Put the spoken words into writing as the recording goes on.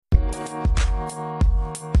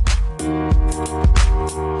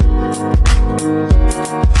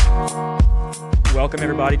Welcome,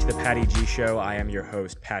 everybody, to the Patty G Show. I am your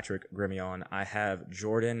host, Patrick Grimion. I have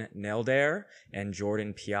Jordan Neldare and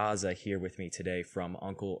Jordan Piazza here with me today from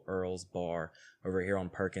Uncle Earl's Bar over here on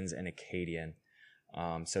Perkins and Acadian.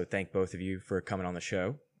 So thank both of you for coming on the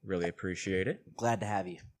show. Really appreciate it. Glad to have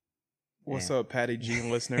you. What's up, Patty G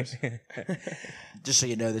and listeners? Just so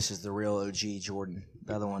you know, this is the real OG Jordan.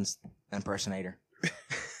 The other one's impersonator.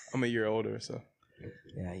 I'm a year older, so.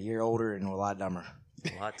 Yeah, a year older and a lot dumber.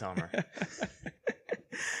 A lot dumber.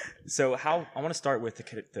 So I want to start with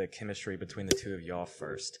the chemistry between the two of y'all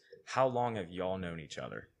first. How long have y'all known each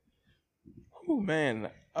other? Oh,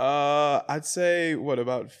 man. I'd say,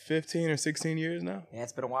 about 15 or 16 years now? Yeah,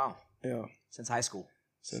 it's been a while. Yeah. Since high school.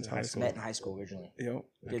 Since high school. Met in high school originally. Yep.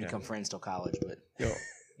 Didn't become friends till college, but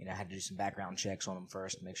I had to do some background checks on them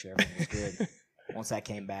first to make sure everything was good. Once that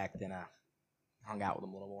came back, then I hung out with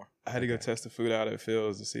them a little more. I had to go test the food out at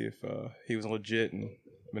Phil's to see if he was legit, and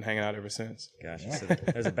been hanging out ever since. Gotcha. Yeah. So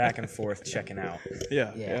there's a back and forth checking out.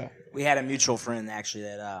 Yeah. We had a mutual friend actually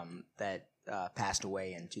that passed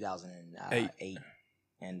away in 2008,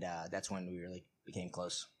 and that's when we really became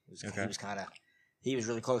close. He was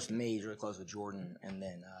really close to me. He was really close with Jordan, and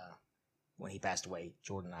then when he passed away,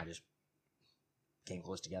 Jordan and I just came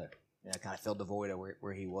close together. Kind of filled the void of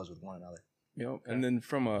where he was with one another. Yep. And then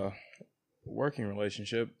from a working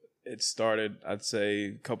relationship, it started, I'd say,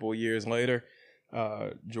 a couple of years later.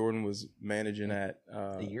 Jordan was managing at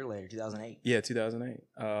a year later, 2008. Yeah, 2008.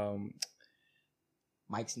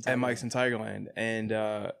 Mike's in Tigerland, and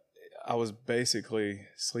I was basically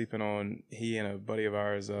sleeping on he and a buddy of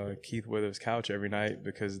ours, Keith Withers' couch every night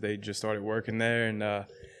because they just started working there. And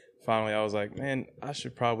finally, I was like, man, I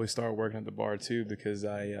should probably start working at the bar too because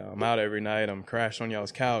I'm out every night. I'm crashed on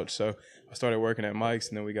y'all's couch, so I started working at Mike's,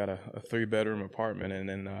 and then we got a 3-bedroom apartment, and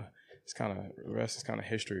then the rest is kind of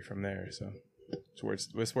history from there. So.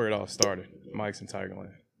 That's where it all started, Mike's in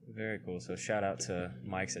Tigerland. Very cool. So shout out to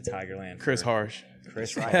Mike's at Tigerland. Chris Harsh.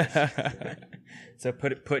 So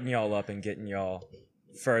putting y'all up and getting y'all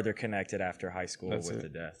further connected after high school the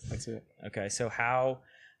death. That's it. Okay, so how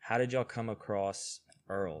did y'all come across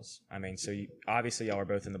Earl's? I mean, so obviously y'all were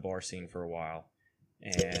both in the bar scene for a while,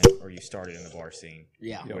 or you started in the bar scene.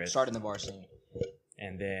 Yeah, started in the bar scene.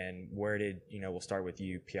 And then we'll start with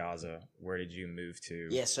you, Piazza. Where did you move to?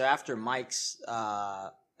 Yeah, so after Mike's,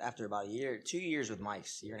 after about 2 years with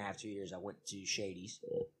Mike's, 1.5 years, 2 years, I went to Shady's,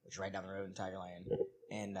 which is right down the road in Tigerland,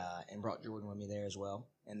 and brought Jordan with me there as well.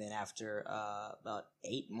 And then after about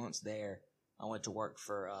 8 months there, I went to work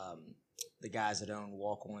for the guys that own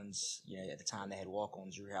Walk-Ons. At the time they had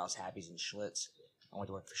Walk-Ons, Brew House, Happy's, and Schlitz. I went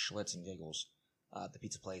to work for Schlitz and Giggles, the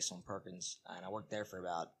pizza place on Perkins, and I worked there for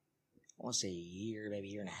about, I want to say a year, maybe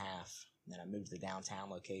a year and a half. And then I moved to the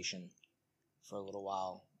downtown location for a little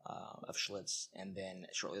while of Schlitz. And then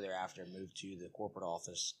shortly thereafter, moved to the corporate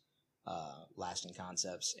office, Lasting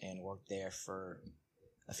Concepts, and worked there for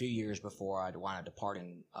a few years before I wound up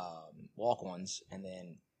departing Walk-Ons. And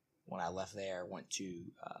then when I left there, went to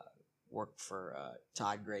work for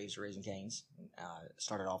Todd Graves Raising Cane's.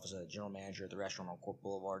 Started off as a general manager at the restaurant on Cork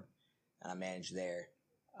Boulevard. And I managed there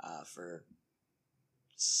for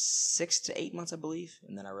 6 to 8 months, I believe,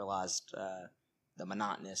 and then I realized the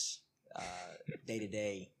monotonous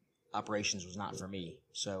day-to-day operations was not for me.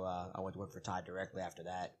 So I went to work for Todd directly after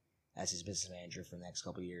that as his business manager for the next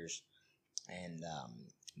couple of years. And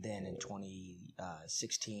then in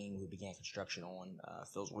 2016, we began construction on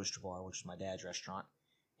Phil's Oyster Bar, which is my dad's restaurant.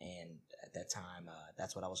 And at that time,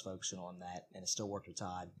 that's what I was focusing on, that, and I still worked with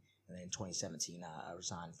Todd. And then in 2017, I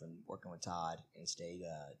resigned from working with Todd and stayed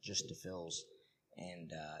just to Phil's.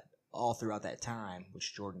 And all throughout that time,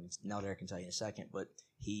 which Jordan Neldare can tell you in a second, but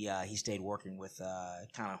he stayed working with,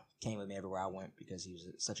 kind of came with me everywhere I went because he was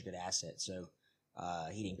such a good asset. So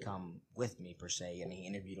he didn't come with me per se. I mean, he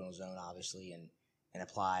interviewed on his own, obviously, and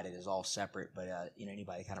applied. It is all separate, but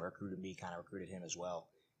anybody kind of recruited me, kind of recruited him as well.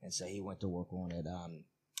 And so he went to work on it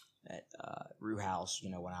at Brew House,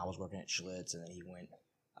 when I was working at Schlitz, and then he went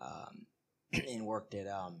and worked at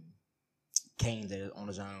Cane's on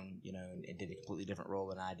his own, and did a completely different role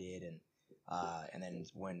than I did. And then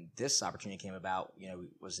when this opportunity came about, it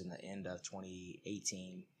was in the end of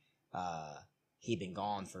 2018. He'd been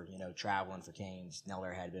gone for, traveling for Cane's.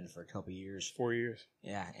 Neldare had been for a couple of years. 4 years.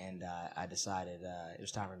 Yeah, and I decided it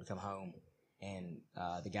was time for him to come home. And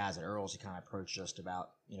the guys at Earl's, kind of approached us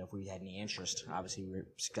about, if we had any interest. Obviously, we were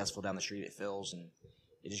successful down the street at Phil's, and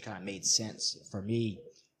it just kind of made sense for me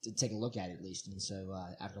to take a look at it at least. And so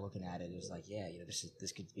after looking at it, it was like, yeah,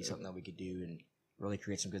 this could be something that we could do. And really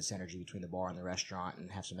create some good synergy between the bar and the restaurant and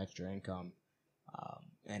have some extra income,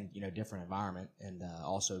 and, different environment, and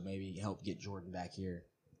also maybe help get Jordan back here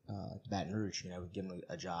to Baton Rouge, give him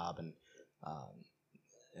a job and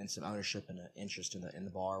some ownership and an interest in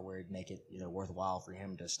the bar where it'd make it, worthwhile for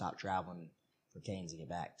him to stop traveling for Canes to get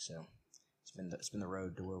back. So it's been the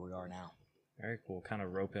road to where we are now. Very cool. Kind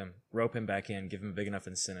of rope him back in, give him big enough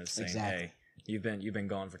incentives, saying, Exactly. "Hey, you've been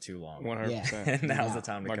gone for too long. 100%. And now's the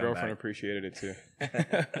time to My come girlfriend back." appreciated it too.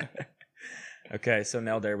 Okay, so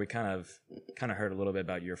Neldare, we kind of heard a little bit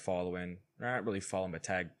about your not really following, but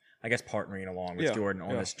partnering along with Jordan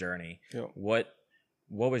on this journey. Yeah. What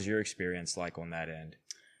was your experience like on that end?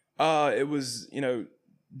 It was,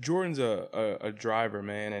 Jordan's a driver,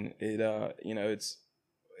 man, and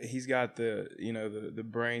he's got the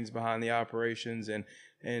brains behind the operations, and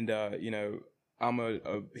I'm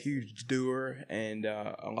a huge doer, and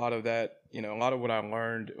a lot of that, a lot of what I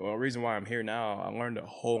learned, the reason why I'm here now, I learned a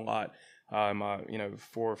whole lot in my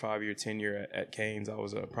 4 or 5 year tenure at Canes. I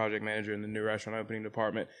was a project manager in the new restaurant opening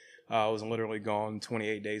department. I was literally gone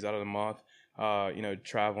 28 days out of the month,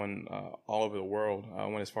 traveling all over the world. I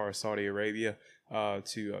went as far as Saudi Arabia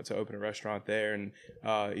to open a restaurant there, and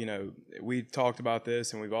we talked about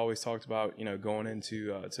this, and we've always talked about going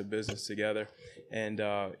into to business together, and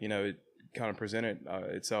it kind of presented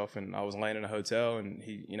itself, and I was laying in a hotel, and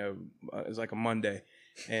he it was like a Monday,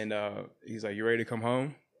 and he's like, "You ready to come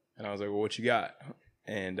home?" And I was like, "Well, what you got?"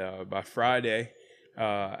 And by Friday,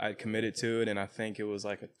 I committed to it, and I think it was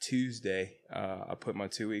like a Tuesday. I put my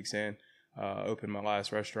 2 weeks in, opened my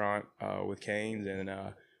last restaurant with Canes, and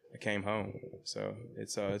I came home. So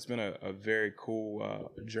it's been a very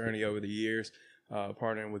cool journey over the years,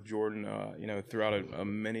 partnering with Jordan, throughout a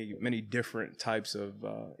many different types of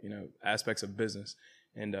aspects of business,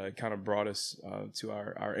 and it kind of brought us to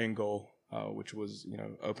our end goal, which was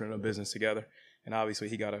opening a business together. And obviously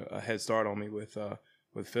he got a head start on me with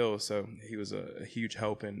Phil, so he was a huge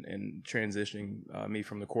help in transitioning me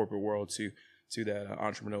from the corporate world to that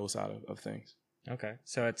entrepreneurial side of things. Okay,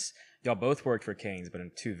 so it's y'all both worked for Canes, but in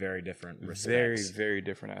two very different respects. Very, very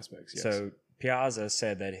different aspects. Yes. So Piazza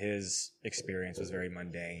said that his experience was very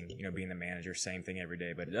mundane, being the manager, same thing every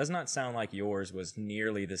day. But it does not sound like yours was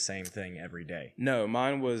nearly the same thing every day. No,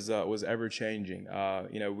 mine was ever changing.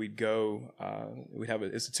 We'd go,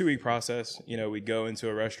 it's a 2-week process. We'd go into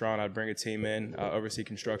a restaurant, I'd bring a team in, oversee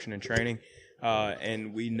construction and training.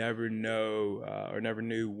 And we never never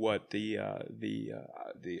knew what the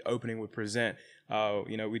opening would present.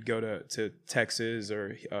 We'd go to Texas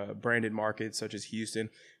or branded markets such as Houston,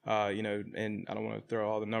 and I don't want to throw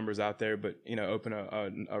all the numbers out there, but open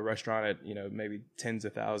a restaurant at maybe tens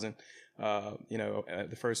of thousands.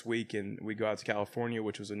 The first week, and we go out to California,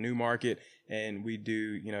 which was a new market, and we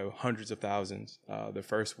do hundreds of thousands the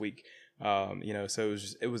first week. So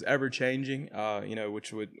it was ever changing,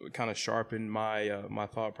 which would kind of sharpen my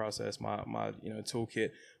thought process, my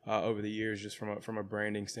toolkit over the years, just from a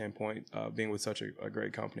branding standpoint, being with such a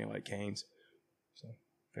great company like Canes. So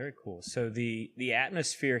very cool. So the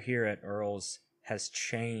atmosphere here at Earl's has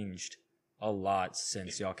changed a lot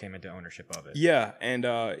since y'all came into ownership of it. Yeah, and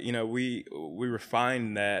we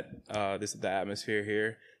refined that. The atmosphere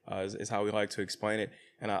here is how we like to explain it.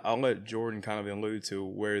 And I'll let Jordan kind of allude to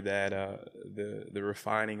where that the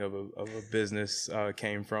refining of a business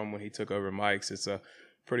came from when he took over Mike's. It's a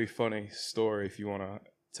pretty funny story if you want to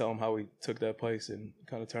tell him how we took that place and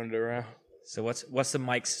kind of turned it around. So what's the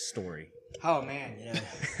Mike's story? Oh man, it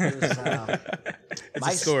was it's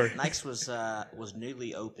a story. Mike's was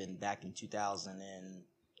newly opened back in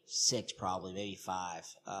 2006, probably maybe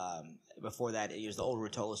 5. Before that, it was the old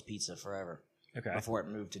Rotola's Pizza forever. Okay. Before it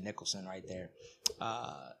moved to Nicholson, right there,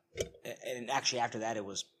 and actually after that, it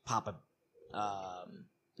was Papa.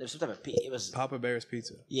 There was some type of it was Papa Bear's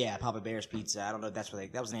Pizza. Yeah, Papa Bear's Pizza. I don't know if that's what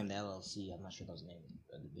that was the name of the LLC. I'm not sure if that was the name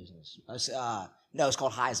of the business. No, it's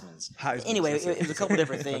called Heisman's. Anyway, it was a couple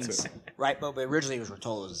different things, right? But originally it was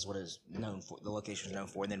Rotola's, is what it was known for. The location was known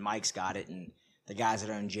for, and then Mike's got it, and the guys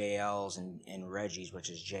that own JL's and Reggie's, which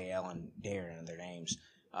is JL and Darren are their names.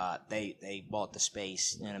 They bought the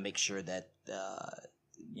space, to make sure that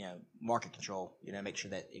market control, make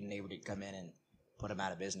sure that nobody would come in and put them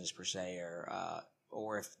out of business per se,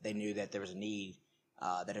 or if they knew that there was a need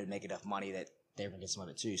that it would make enough money that they were going to get some of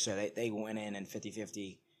it too. So they went in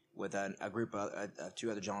 50-50 with a group of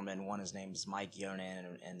 2 other gentlemen. One, his name is Mike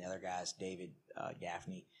Yonan, and the other guy's David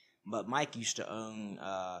Gaffney. But Mike used to own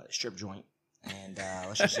a strip joint. And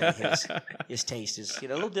let's just say his taste is a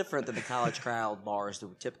little different than the college crowd bars that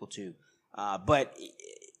we're typical to. But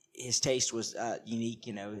his taste was unique.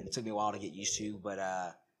 It took me a while to get used to. But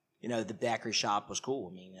the bakery shop was cool.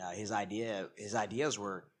 I mean, his ideas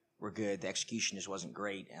were good. The execution just wasn't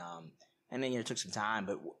great. And then it took some time.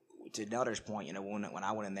 But to Neldare's point, when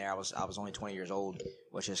I went in there, I was only 20 years old,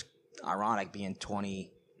 which is ironic, being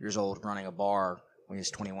 20 years old running a bar when you're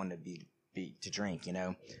 21 to drink.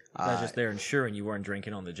 That's just there ensuring you weren't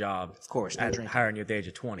drinking on the job. Of course, not drinking. Hiring you at the age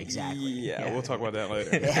of 20. Exactly. Yeah, we'll talk about that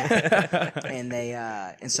later.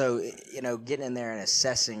 Yeah. And so getting in there and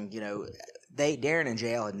assessing, Darren and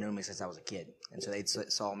JL had known me since I was a kid, and so they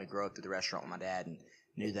saw me grow up through the restaurant with my dad and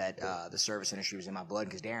knew that the service industry was in my blood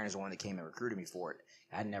because Darren is the one that came and recruited me for it.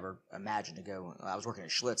 I'd never imagined to go. I was working at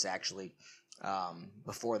Schlitz actually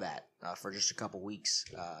before that for just a couple weeks,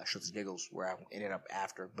 Schlitz Giggles, where I ended up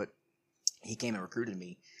after, but he came and recruited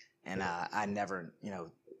me, and I had never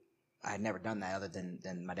done that other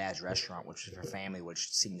than my dad's restaurant, which is for family, which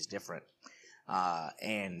seems different.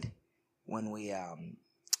 And when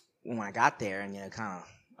I got there and kind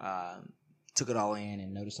of took it all in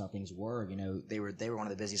and noticed how things were, they were one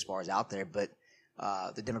of the busiest bars out there, but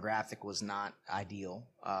the demographic was not ideal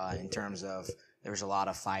in terms of there was a lot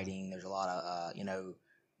of fighting, there's a lot of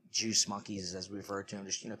juice monkeys, as we refer to them,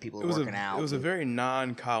 just people working out. It was a very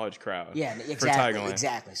non-college crowd. Yeah,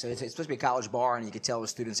 exactly. So it's supposed to be a college bar, and you could tell it was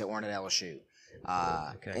students that weren't at LSU.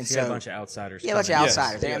 Okay, and so you had a bunch of outsiders. Yeah, a bunch of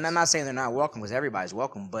outsiders. Yes. And I'm not saying they're not welcome, because everybody's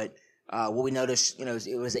welcome. But what we noticed, it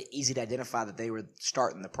was easy to identify that they were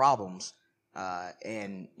starting the problems,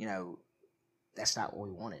 and that's not what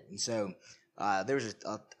we wanted. And so there was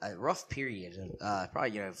a rough period,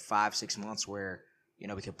 probably 5-6 months where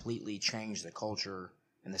we completely changed the culture.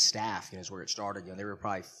 And the staff, is where it started. There were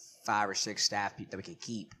probably 5 or 6 staff that we could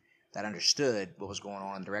keep that understood what was going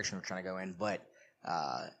on, the direction we were trying to go in. But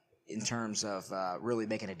in terms of really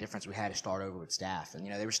making a difference, we had to start over with staff. And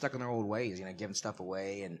they were stuck in their old ways, giving stuff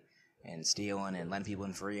away and stealing and letting people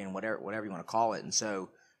in free and whatever you want to call it. And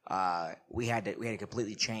so we had to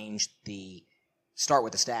completely start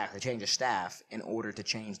with the staff. They changed the staff in order to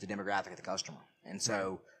change the demographic of the customer. And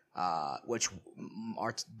so which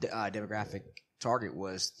our demographic target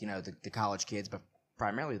was, the college kids, but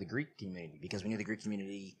primarily the Greek community, because we knew the Greek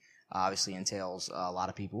community obviously entails a lot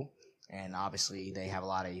of people, and obviously they have a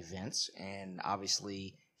lot of events, and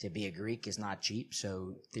obviously to be a Greek is not cheap.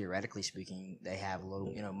 So theoretically speaking, they have a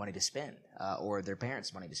little, money to spend, or their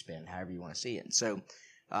parents' money to spend, however you want to see it. And so,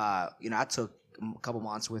 I took a couple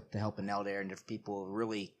months with the help of Neldare and different people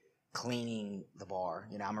really cleaning the bar.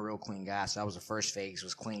 I'm a real clean guy, so that was the first phase,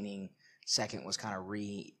 was cleaning. Second was kind of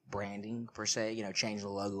rebranding per se, changing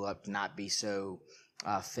the logo up to not be so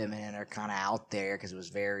feminine or kind of out there, because it was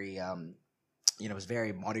very, it was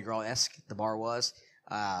very Mardi Gras-esque, the bar was.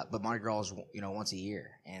 But Mardi Gras is, once a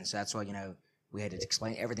year. And so that's why, we had to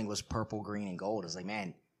explain everything was purple, green, and gold. It's like,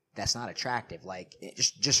 man, that's not attractive. Like,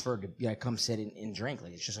 just for to come sit and drink.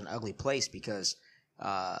 Like, it's just an ugly place because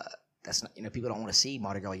that's not, people don't want to see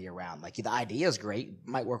Mardi Gras year round. Like, the idea is great, it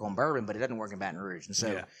might work on bourbon, but it doesn't work in Baton Rouge. And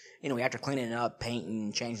so, after cleaning it up,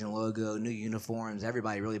 painting, changing the logo, new uniforms,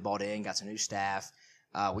 everybody really bought in, got some new staff.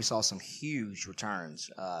 We saw some huge returns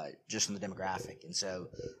just from the demographic. And so,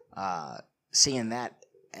 seeing that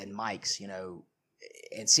at Mike's,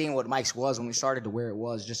 and seeing what Mike's was when we started to where it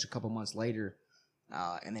was just a couple months later,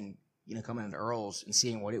 and then, coming into Earl's and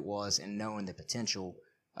seeing what it was and knowing the potential.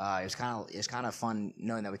 It was kind of fun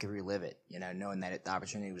knowing that we could relive it, knowing that the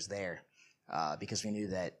opportunity was there, because we knew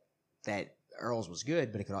that Earl's was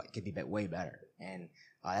good, but it could be way better, and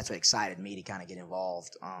that's what excited me to kind of get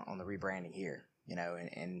involved on the rebranding here,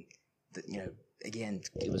 again,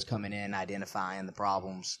 it was coming in, identifying the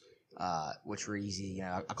problems, which were easy,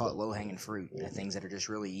 I call it low hanging fruit, things that are just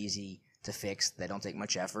really easy to fix, that don't take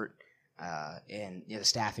much effort, and the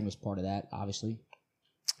staffing was part of that, obviously,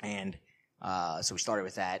 and. So we started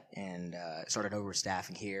with that and started over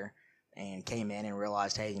staffing here, and came in and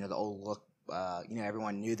realized, hey, the old look,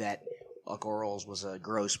 everyone knew that Uncle Earl's was a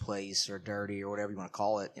gross place or dirty or whatever you want to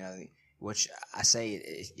call it, which I say,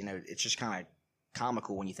 it's just kind of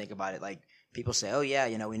comical when you think about it. Like, people say, oh, yeah,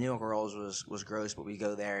 we knew Uncle Earl's was gross, but we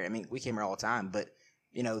go there. I mean, we came here all the time, but,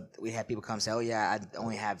 we had people come say, oh, yeah, I'd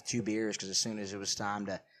only have 2 beers because as soon as it was time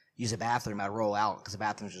to use a bathroom, I'd roll out because the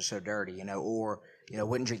bathrooms were so dirty, or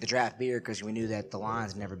wouldn't drink the draft beer because we knew that the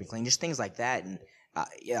lines had never been clean, just things like that. And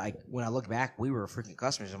when I look back, we were freaking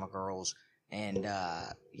customers of my girls, and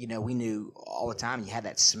we knew all the time you had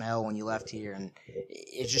that smell when you left here, and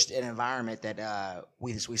it's just an environment that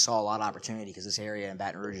we saw a lot of opportunity, because this area in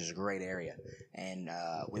Baton Rouge is a great area, and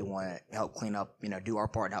we want to help clean up, do our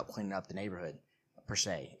part and help clean up the neighborhood per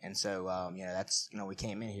se. And so that's we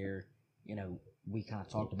came in here, we kind of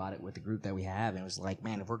talked about it with the group that we have, and it was like,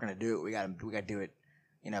 man, if we're gonna do it, we got to do it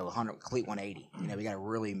complete 180. We got to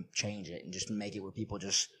really change it and just make it where people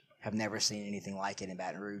just have never seen anything like it in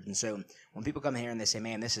Baton Rouge. And so when people come here and they say,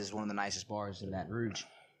 man, this is one of the nicest bars in Baton Rouge,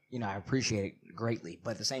 I appreciate it greatly.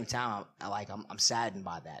 But at the same time, I'm saddened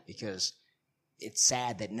by that, because it's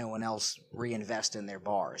sad that no one else reinvests in their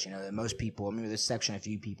bars. That most people, there's section a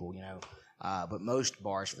few people, but most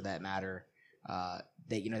bars for that matter,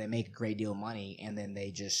 they make a great deal of money and then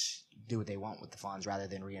they just do what they want with the funds rather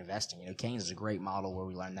than reinvesting. Cane's is a great model where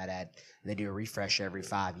we learned that at. They do a refresh every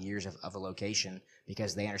 5 years of a location,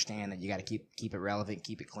 because they understand that you got to keep it relevant,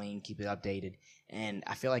 keep it clean, keep it updated. And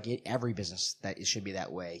I feel like every business it should be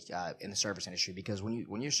that way in the service industry, because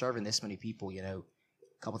when you're serving this many people, a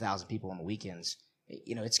couple thousand people on the weekends,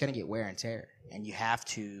 it's going to get wear and tear, and you have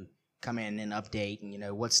to come in and update.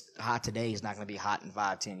 And what's hot today is not going to be hot in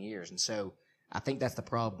 5-10 years. And so I think that's the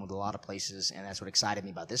problem with a lot of places, and that's what excited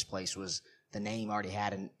me about this place was the name already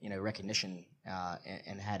had recognition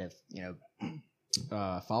and had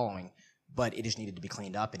a following, but it just needed to be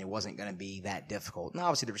cleaned up, and it wasn't going to be that difficult. Now,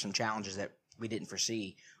 obviously, there were some challenges that we didn't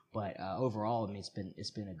foresee, but overall, it's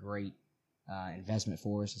been a great investment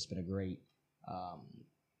for us. It's been a great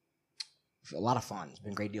a lot of fun. It's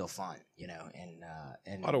been a great deal of fun, and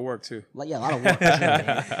a lot of work too. A lot of work.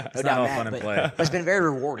 It's not all fun and play. But it's been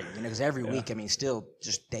very rewarding, because every week, still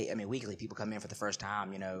just weekly people come in for the first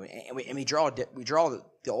time, and we draw the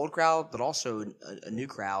old crowd, but also a new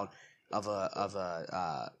crowd of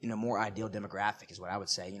a more ideal demographic is what I would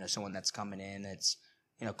say. Someone that's coming in that's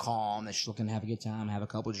calm, that's just looking to have a good time, have a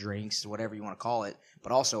couple of drinks, whatever you want to call it,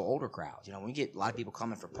 but also older crowds. We get a lot of people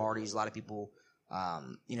coming for parties, a lot of people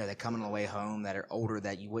that come on the way home that are older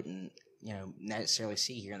that you wouldn't, necessarily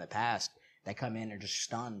see here in the past, that come in and are just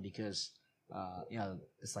stunned because,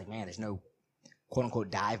 it's like, man, there's no quote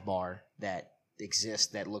unquote dive bar that exists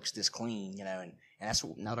that looks this clean, and that's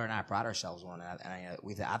what Neldare and I pride ourselves on.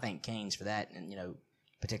 And I thank Cane's for that, and,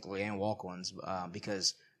 particularly, and Walk-Ons,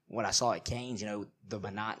 because what I saw at Cane's, the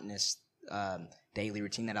monotonous, daily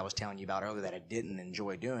routine that I was telling you about earlier that I didn't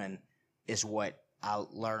enjoy doing is what I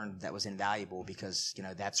learned that was invaluable, because,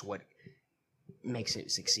 that's what makes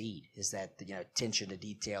it succeed, is that, attention to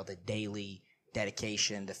detail, the daily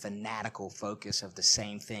dedication, the fanatical focus of the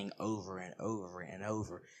same thing over and over and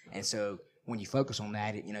over. And so when you focus on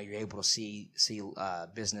that, you're able to see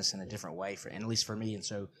business in a different way, and at least for me. And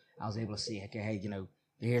so I was able to see, okay, hey,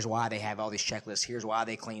 here's why they have all these checklists. Here's why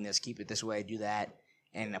they clean this, keep it this way, do that,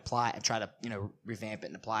 and apply and try to, revamp it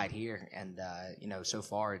and apply it here. And, so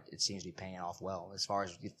far it seems to be paying off well as far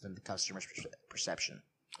as from the customer's perception.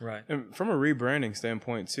 Right. And from a rebranding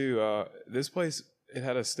standpoint too, this place, it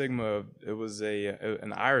had a stigma of, it was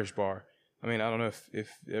an Irish bar. I don't know if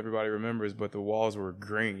everybody remembers, but the walls were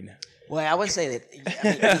green. Well, I would say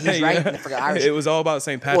that he's right. For the Irish, it was all about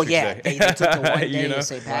St. Patrick's Day. They took the one day of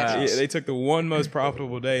St. Patrick's. Yeah, they took the one most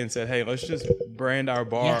profitable day and said, "Hey, let's just brand our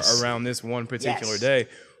bar around this one particular day."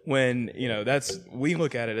 When we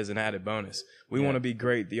look at it as an added bonus. We want to be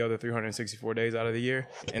great the other 364 days out of the year,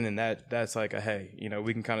 and then that's like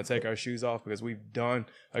we can kind of take our shoes off because we've done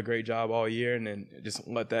a great job all year, and then just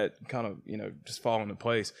let that kind of just fall into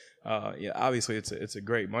place. Obviously it's a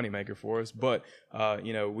great moneymaker for us, but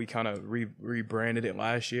we kind of rebranded it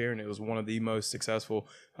last year, and it was one of the most successful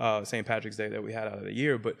St. Patrick's Day that we had out of the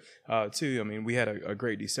year. But we had a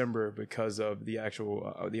great December because of the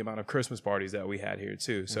actual the amount of Christmas parties that we had here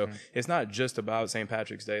too. So it's not just about St.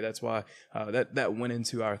 Patrick's Day. That's why that went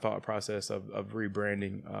into our thought process of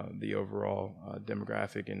rebranding the overall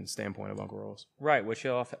demographic and standpoint of Uncle Earl's. Right, which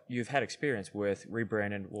you've had experience with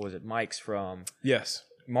rebranding. What was it, Mike's from? Yes.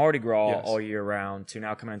 Mardi Gras all year round to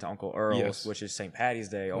now coming into Uncle Earl's, which is St. Patty's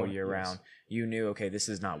Day all year round. You knew, okay, this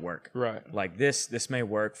does not work. Right. Like this may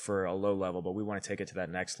work for a low level, but we want to take it to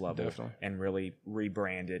that next level and really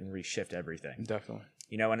rebrand it and reshift everything. Definitely.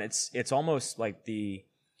 And it's almost like the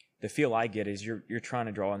feel I get is you're trying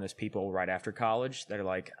to draw in those people right after college that are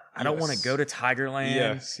like, I don't want to go to Tigerland.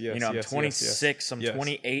 Yes. I'm 26, I'm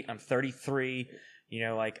 28, I'm 33.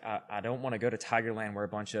 I don't want to go to Tigerland where a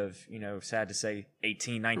bunch of, sad to say,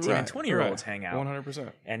 18, 19, and 20-year-olds hang out.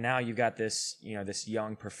 100%. And now you've got this, this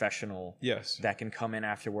young professional that can come in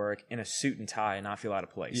after work in a suit and tie and not feel out of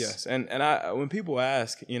place. Yes. And when people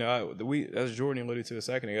ask, as Jordan alluded to a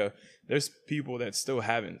second ago, there's people that still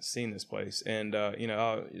haven't seen this place. And,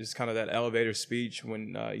 just kind of that elevator speech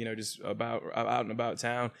when, just out and about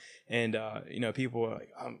town. And, people are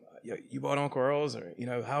like, you bought Uncle Earl's, or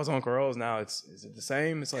how's Uncle Earl's now? Is it the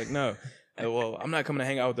same? It's like, no. Well, I'm not coming to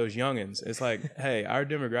hang out with those youngins. It's like, hey, our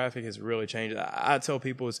demographic has really changed. I tell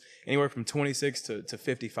people it's anywhere from 26 to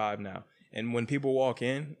 55 now. And when people walk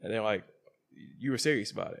in, they're like, you were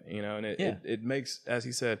serious about it, you know, and it makes, as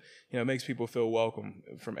he said, you know, it makes people feel welcome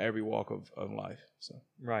from every walk of life. So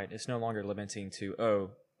Right. It's no longer limiting to,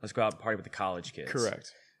 let's go out and party with the college kids.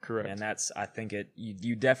 Correct. And that's, I think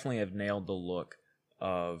you definitely have nailed the look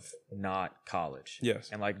of not college. Yes.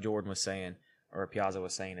 And like Jordan was saying, or Piazza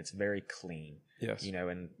was saying, it's very clean. Yes. You know,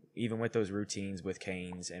 and even with those routines with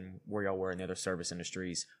Canes and where y'all were in the other service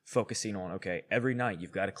industries, focusing on, okay, every night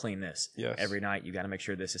you've got to clean this. Yes. Every night you got to make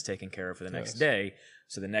sure this is taken care of for the next day,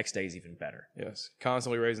 so the next day is even better. Yes.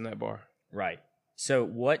 Constantly raising that bar. Right. So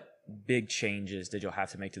what big changes did y'all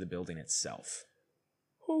have to make to the building itself?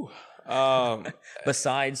 Whew.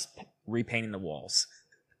 Besides repainting the walls.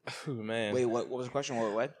 Oh, man. Wait, what was the question?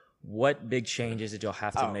 What big changes did y'all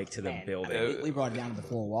have to make to the building? I mean, we brought it down to the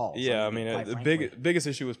 4 walls. Yeah, I mean, the biggest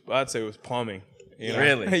issue was, I'd say, was plumbing. You know?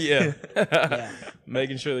 Really? Yeah. Yeah.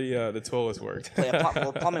 Making sure the toilets worked.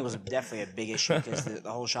 Well, plumbing was definitely a big issue because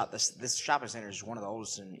the whole shop, this shopping center is one of the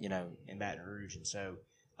oldest in Baton Rouge, and so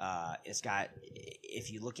it's got,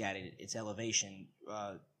 if you look at it, its elevation,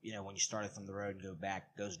 when you started from the road and go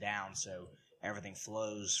back, goes down, so everything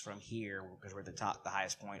flows from here because we're at the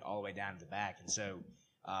highest point, all the way down to the back, and so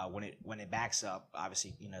when it backs up,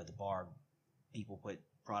 obviously, the bar, people put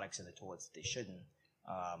products in the toilets that they shouldn't.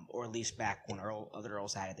 Or at least back when other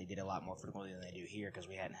Earls had it, they did a lot more frequently than they do here because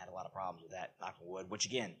we hadn't had a lot of problems with that, knock on wood. Which,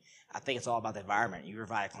 again, I think it's all about the environment. You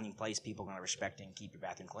provide a clean place, people are going to respect it and keep your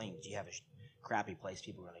bathroom clean. If you have a crappy place,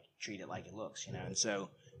 people are going to treat it like it looks, And so,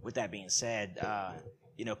 with that being said,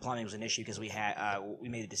 plumbing was an issue because we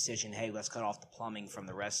made a decision, hey, let's cut off the plumbing from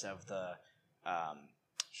the rest of the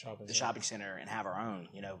shopping center and have our own,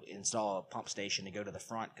 install a pump station to go to the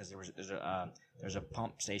front because there's a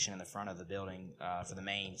pump station in the front of the building for the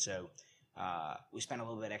main. So we spent a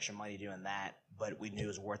little bit extra money doing that, but we knew it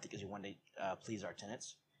was worth it because we wanted to please our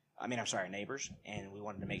tenants. Our neighbors, and we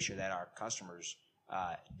wanted to make sure that our customers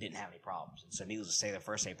didn't have any problems. And so needless to say, the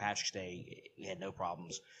first day, Patrick's Day, we had no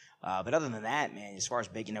problems. But other than that, man, as far as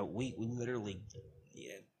big, we literally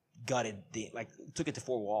gutted took it to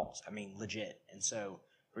 4 walls. Legit. And so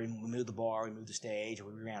we moved the bar, we moved the stage,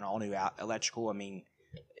 we ran all new electrical.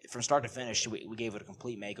 From start to finish, we gave it a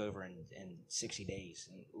complete makeover in 60 days,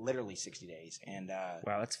 literally 60 days. And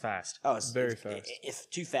wow, that's fast. Oh, it's very fast. It's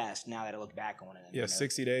too fast now that I look back on it. Yeah,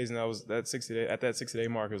 60 days, and that 60 day, at that 60-day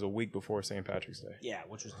mark, it was a week before St. Patrick's Day. Yeah,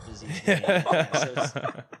 which was the busiest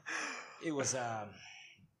day.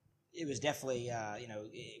 It was definitely,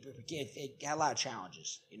 it had a lot of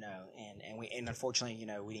challenges, and unfortunately,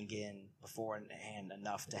 we didn't get in beforehand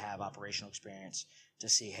enough to have operational experience to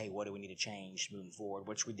see, hey, what do we need to change moving forward,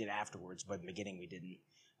 which we did afterwards, but in the beginning we didn't.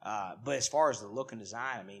 But as far as the look and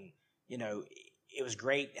design, it was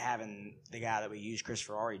great having the guy that we used, Chris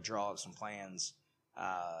Ferrari, draw up some plans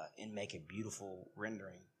and make a beautiful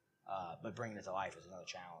rendering. But bringing it to life is another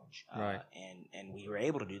challenge. Right. And we were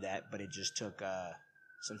able to do that, but it just took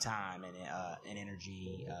some time and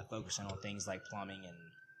energy focusing on things like plumbing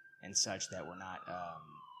and such that we're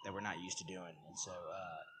not used to doing. And so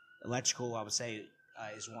electrical, I would say,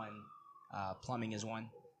 is one. Plumbing is one.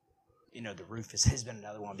 The roof has been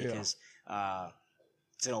another one because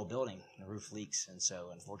it's an old building. The roof leaks, and so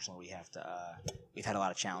unfortunately we've had a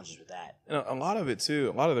lot of challenges with that. And a lot of it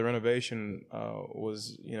too. A lot of the renovation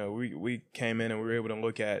was we came in and we were able to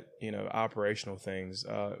look at operational things.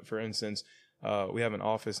 For instance. We have an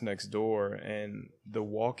office next door, and the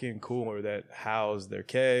walk-in cooler that housed their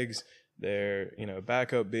kegs, their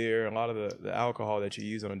backup beer, a lot of the alcohol that you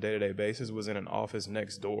use on a day-to-day basis was in an office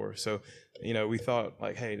next door. So, we thought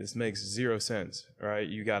like, hey, this makes 0 sense, right?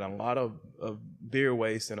 You got a lot of beer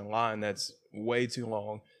waste in a line that's way too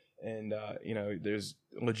long, and there's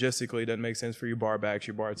logistically it doesn't make sense for your bar backs,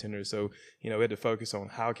 your bartenders. So, we had to focus on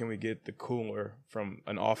how can we get the cooler from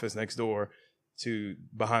an office next door to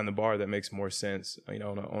behind the bar that makes more sense,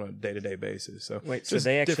 on a day-to-day basis. So wait, so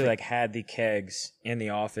they actually had the kegs in the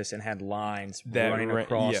office and had lines that running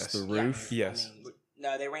across the roof? Yes.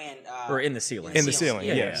 No, they ran or in the ceiling. In the ceiling,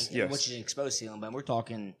 yes. Which is an exposed ceiling, but we're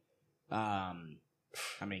talking a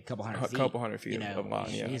couple hundred feet. A couple hundred feet of line,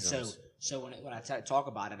 yeah. So when I talk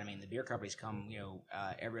about it, the beer companies come,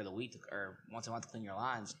 every other week or once a month to clean your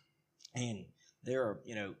lines, and they're,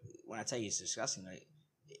 when I tell you it's disgusting,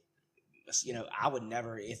 I would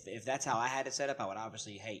never, if that's how I had it set up, I would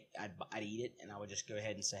obviously, I'd eat it, and I would just go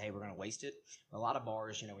ahead and say, hey, we're going to waste it. But a lot of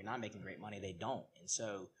bars, we're not making great money. They don't. And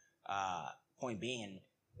so, point being,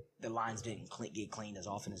 the lines didn't get cleaned as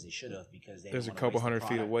often as they should have because there's a couple hundred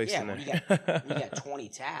feet of waste in there. You got 20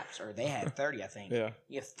 taps, or they had 30, I think. Yeah.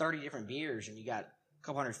 You have 30 different beers, and you got a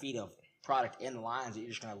couple hundred feet of product in the lines that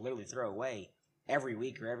you're just going to literally throw away. every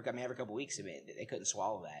week or every couple of weeks, they couldn't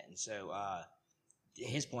swallow that. And so,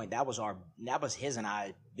 his point, that was his and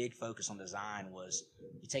I big focus on design, was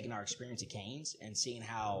taking our experience at Canes and seeing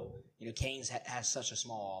how, Canes has such a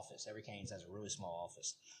small office. Every Canes has a really small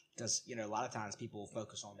office because, a lot of times people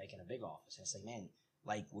focus on making a big office. And it's like, man,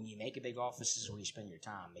 like when you make a big office, this is where you spend your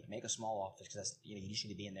time. Make a small office because that's, you just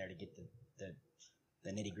need to be in there to get the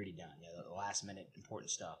nitty gritty done, the last minute important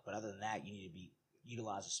stuff. But other than that, you need to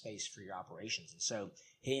utilize the space for your operations. And so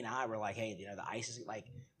he and I were like, hey, the ice is like,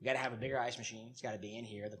 we got to have a bigger ice machine. It's got to be in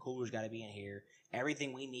here. The cooler's got to be in here.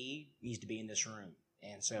 Everything we need needs to be in this room.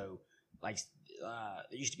 And so, like, there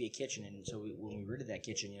used to be a kitchen, and so when we rented that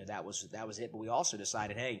kitchen, that was it. But we also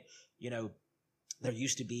decided, hey, there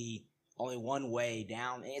used to be only one way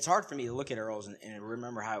down. And it's hard for me to look at Earl's and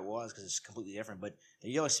remember how it was because it's completely different. But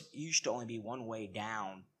there used to only be one way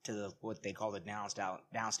down to what they call the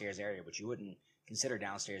downstairs area, but you wouldn't consider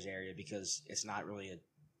downstairs area because it's not really a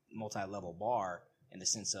multi-level bar in the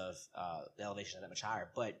sense of the elevation is that much higher.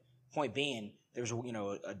 But point being, there's a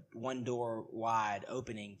one door wide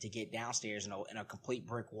opening to get downstairs in a complete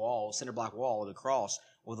brick wall, cinder block wall across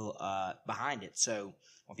with behind it. So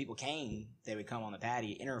when people came, they would come on the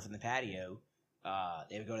patio, enter from the patio.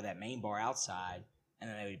 They would go to that main bar outside, and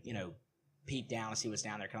then they would peep down and see what's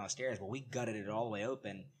down there, come on the stairs. Well, we gutted it all the way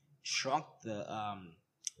open, shrunk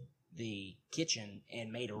the kitchen, and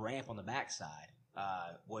made a ramp on the backside,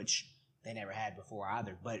 which they never had before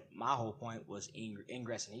either. But my whole point was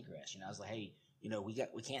ingress and egress. I was like, hey,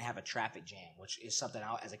 we can't have a traffic jam, which is something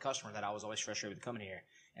as a customer that I was always frustrated with coming here.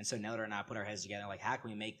 And so Neldare and I put our heads together, like, how can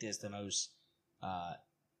we make this the most,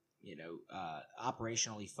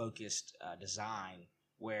 operationally focused design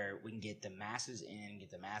where we can get the masses in,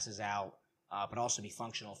 get the masses out, but also be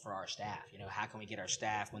functional for our staff. How can we get our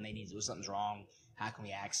staff when they need to do something's wrong? How can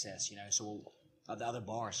we access? So the other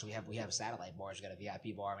bars. So we have satellite bars. We got a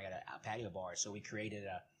VIP bar. And we got a patio bar. So we created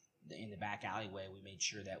in the back alleyway. We made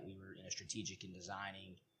sure that we were strategic in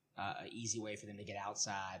designing an easy way for them to get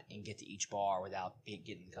outside and get to each bar without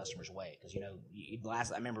getting in the customer's way. Because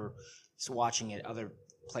I remember watching at other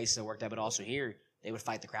places I worked at, but also here, they would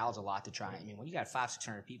fight the crowds a lot to try. I mean, when you got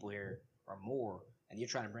 500-600 people here or more, and you're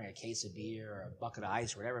trying to bring a case of beer or a bucket of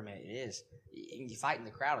ice or whatever it is, you fighting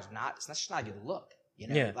the crowd it's just not a good look.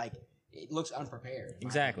 Yeah. Like it looks unprepared.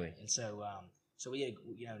 Exactly. And so, we had,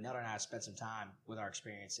 Neldare and I spent some time with our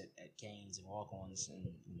experience at Canes and Walk-Ons and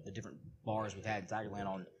the different bars we've had in Tigerland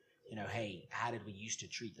on, hey, how did we used to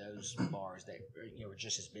treat those bars that were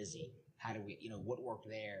just as busy? How do we, what worked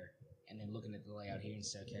there? And then looking at the layout here and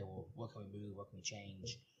say, okay, well, what can we move? What can we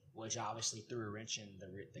change? Which obviously threw a wrench in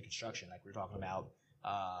the construction, like we were talking about,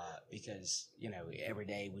 because every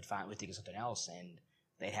day we'd think of something else, and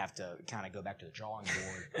they'd have to kind of go back to the drawing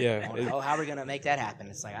board. Yeah. How are we going to make that happen?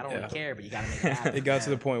 It's like, I don't really care, but you got to make it happen. It got to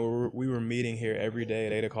the point where we were meeting here every day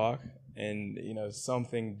at 8:00, and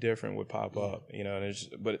something different would pop up.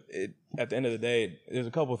 At the end of the day, there's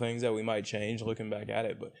a couple things that we might change looking back at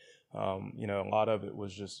it, but a lot of it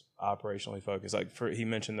was just operationally focused. Like he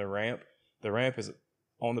mentioned the ramp. The ramp is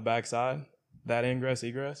on the backside. That ingress,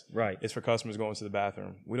 egress, right, is for customers going to the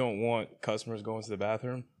bathroom. We don't want customers going to the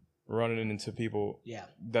bathroom running into people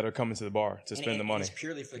that are coming to the bar to spend the money. It's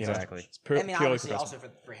purely for exactly. It's purely obviously also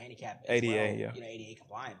for handicap as ADA, well, ADA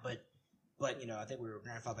compliant. But I think we were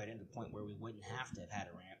grandfathered into the point where we wouldn't have to have had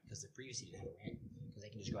a ramp because the previous didn't have a ramp because they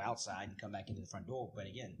can just go outside and come back into the front door. But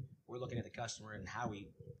again, we're looking at the customer and how we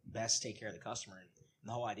best take care of the customer. And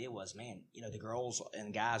the whole idea was, man, the girls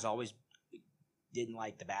and guys always didn't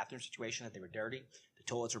like the bathroom situation, that they were dirty, the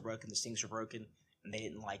toilets were broken, the sinks were broken, and they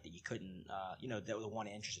didn't like that you couldn't, that was one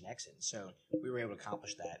entrance and exit. So we were able to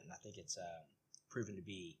accomplish that, and I think it's proven to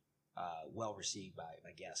be well received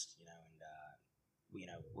by guests, and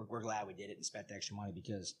we're glad we did it and spent the extra money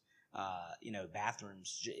because,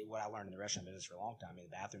 bathrooms, what I learned in the restaurant business for a long time, the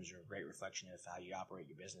bathrooms are a great reflection of how you operate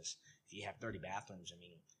your business. If you have 30 bathrooms,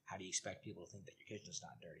 how do you expect people to think that your kitchen's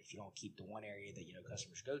not dirty? If you don't keep the one area that,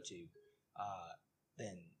 customers go to,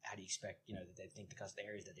 then how do you expect, that they think the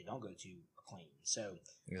areas that they don't go to are clean? So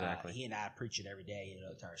exactly. He and I preach it every day,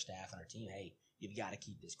 to our staff and our team, hey, you've got to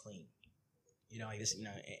keep this clean. Like this,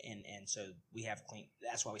 and so we have clean.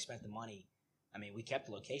 That's why we spent the money. We kept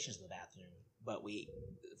the locations of the bathroom, but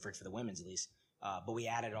for the women's at least, but we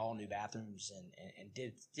added all new bathrooms and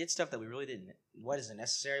did stuff that we really didn't. What isn't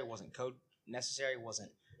necessary wasn't code necessary, wasn't.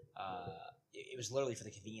 It was literally for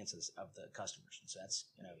the convenience of the customers. And so that's,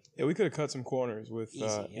 Yeah, we could have cut some corners with,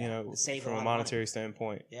 from a monetary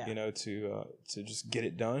standpoint, Yeah. To just get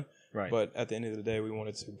it done. Right. But at the end of the day, we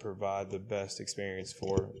wanted to provide the best experience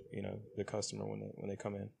for, the customer when they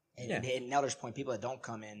come in. And Neldare's point, people that don't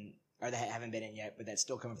come in or that haven't been in yet, but that's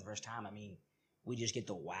still coming for the first time. I mean, we just get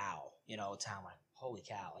the wow, all the time. Like, holy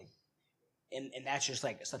cow! Like, and that's just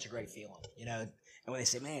like such a great feeling, And when they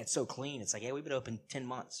say, "Man, it's so clean," it's like, "Yeah, we've been open 10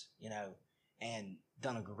 months, and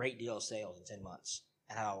done a great deal of sales in 10 months,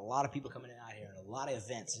 and had a lot of people coming in out here, and a lot of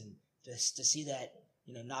events, and just to see that,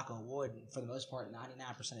 knock on wood, and for the most part,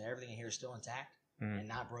 99% of everything in here is still intact and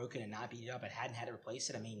not broken and not beat up, and hadn't had to replace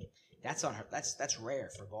it. I mean, that's rare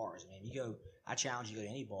for bars. I mean, I challenge you to go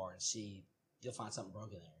to any bar and see, you'll find something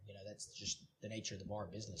broken there. That's just the nature of the bar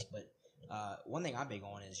business. But one thing I'm big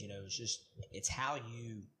on is, it's how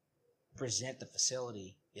you present the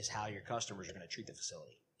facility is how your customers are going to treat the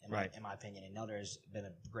facility. In my opinion, and Neldare has been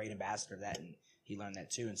a great ambassador of that, and he learned that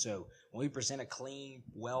too. And so when we present a clean,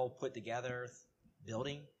 well put together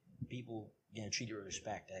building, people treat it with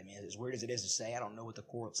respect. I mean, as weird as it is to say, I don't know what the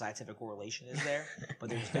scientific correlation is there, but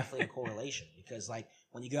there's definitely a correlation, because like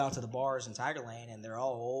when you go out to the bars in Tigerland and they're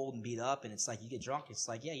all old and beat up, and it's like you get drunk, it's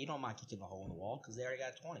like, yeah, you don't mind kicking the hole in the wall because they already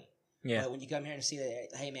got 20. Yeah. But when you come here and see that,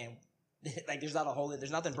 hey man, like there's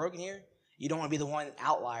nothing broken here. You don't want to be the one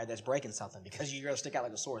outlier that's breaking something, because you're gonna stick out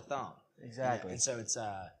like a sore thumb. Exactly. And so it's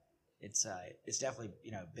definitely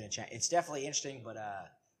been it's definitely interesting, but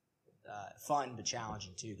fun but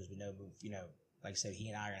challenging too, because we know like I said, he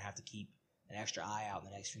and I are gonna have to keep an extra eye out in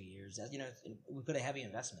the next few years. That, we put a heavy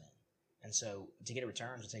investment in, and so to get a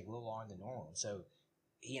return will take a little longer than normal. And so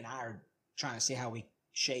he and I are trying to see how we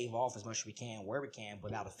shave off as much as we can where we can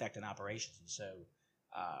without affecting operations. And so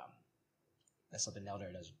that's something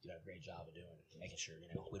Neldare does a great job of doing, making sure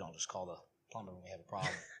we don't just call the plumber when we have a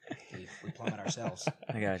problem. we plumb it ourselves.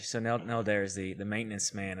 I got you. So Neldare is the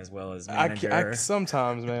maintenance man as well as manager. I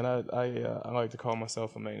sometimes, man, I like to call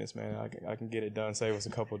myself a maintenance man. I can get it done, save us a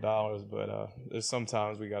couple of dollars, but there's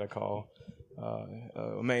sometimes we got to call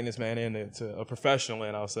a maintenance man in, to a professional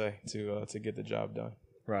in, I'll say, to get the job done.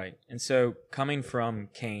 Right. And so coming from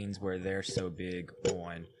Canes, where they're so big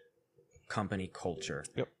on company culture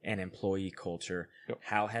and employee culture,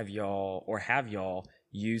 how have y'all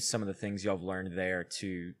used some of the things y'all have learned there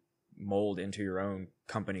to mold into your own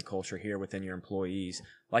company culture here within your employees?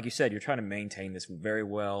 Like you said, you're trying to maintain this very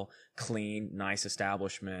well, clean, nice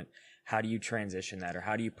establishment. How do you transition that, or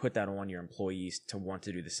how do you put that on your employees to want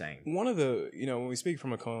to do the same? One of the, when we speak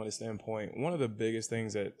from a culinary standpoint, one of the biggest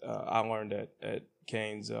things that I learned at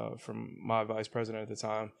Canes from my vice president at the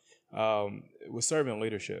time was servant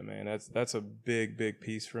leadership, man. That's a big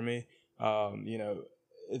piece for me.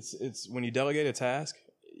 It's when you delegate a task,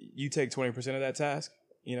 you take 20% of that task,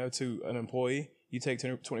 to an employee. You take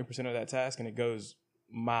 20% of that task, and it goes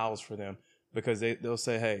miles for them, because they'll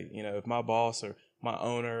say, hey, if my boss or my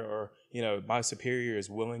owner or my superior is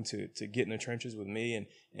willing to get in the trenches with me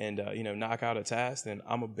and knock out a task, then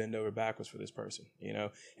I'm gonna bend over backwards for this person.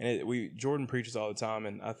 And Jordan preaches all the time,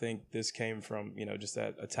 and I think this came from just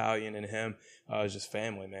that Italian in him. It's just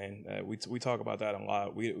family, man. We talk about that a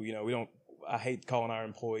lot. We don't. I hate calling our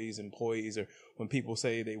employees, or when people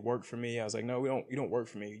say they work for me, I was like, no, you don't work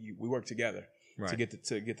for me. We work together to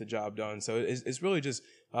get the job done. So it's really just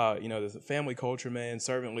the family culture, man,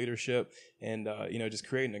 servant leadership, and just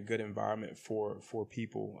creating a good environment for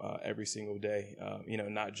people every single day.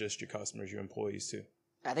 Not just your customers, your employees too.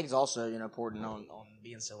 I think it's also important on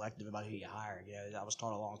being selective about who you hire. I was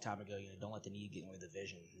taught a long time ago, don't let the need get in the way of the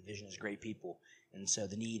vision. The vision is great people, and so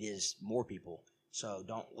the need is more people. So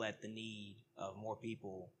don't let the need of more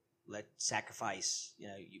people let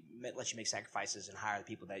you make sacrifices and hire the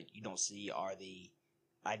people that you don't see are the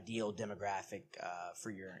ideal demographic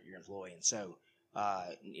for your employee. And so,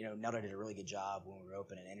 Neldare did a really good job when we were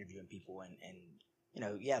open and interviewing people. And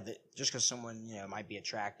just because someone might be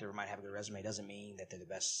attractive or might have a good resume doesn't mean that they're the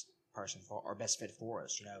best person for or best fit for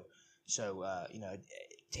us. So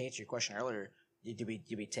to answer your question earlier. Did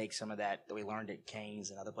we take some of that we learned at Canes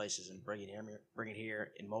and other places and bring it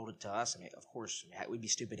here and mold it to us? I mean, of course, we'd be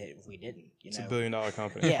stupid if we didn't. It's $1 billion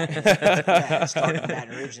company. Yeah, starting in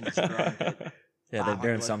Baton Rouge and it's growing. Yeah, they're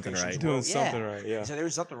doing something right. Something right. Yeah. So there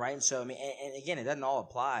was something right, and so I mean, and again, it doesn't all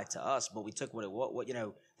apply to us, but we took what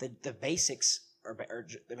the basics are.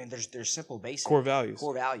 I mean, there's simple basics. Core values.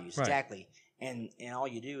 Right. Exactly. And all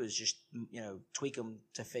you do is just tweak them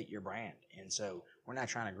to fit your brand, and so we're not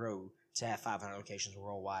trying to grow to have 500 locations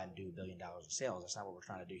worldwide and do $1 billion in sales. That's not what we're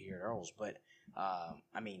trying to do here at Earl's. But,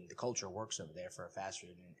 I mean, the culture works over there for a fast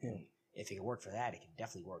food. And if it can work for that, it can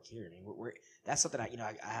definitely work here. I mean, that's something I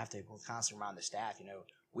have to constantly remind the staff,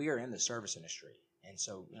 we are in the service industry. And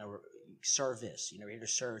so, service, we're here to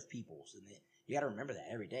serve people. And you got to remember that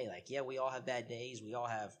every day. Like, yeah, we all have bad days. We all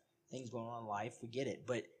have things going on in life. We get it.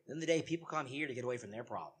 But at the end of the day, people come here to get away from their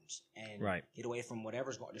problems and get away from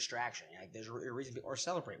whatever's going distraction. Like there's a reason or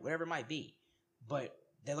celebrate, whatever it might be. But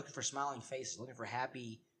they're looking for smiling faces, looking for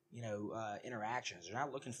happy, interactions. They're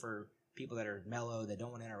not looking for people that are mellow, that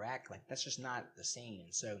don't want to interact. Like that's just not the scene.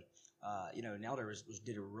 And so, Neldare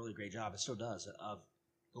did a really great job. It still does of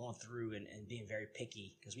going through and being very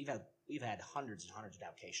picky because we've had hundreds and hundreds of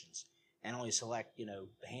applications and only select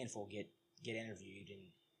a handful get interviewed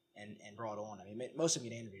and brought on. I mean, most of them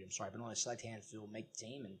get interviewed. I'm sorry, but only a select handful make the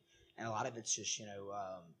team, and a lot of it's just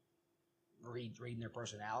reading their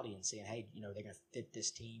personality and saying, hey, they're going to fit this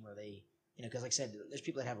team, or they, because like I said, there's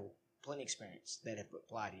people that have plenty of experience that have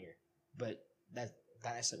applied here, but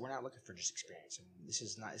we're not looking for just experience. I mean,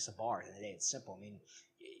 it's a bar. At the end of the day, it's simple. I mean,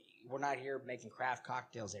 we're not here making craft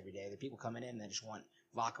cocktails every day. There are people coming in that just want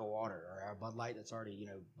vodka water or a Bud Light that's already,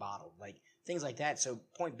 bottled, like things like that. So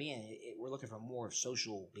point being, we're looking for more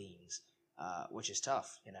social beings, which is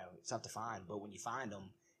tough. It's tough to find, but when you find them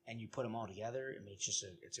and you put them all together, I mean,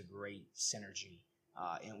 it's a great synergy.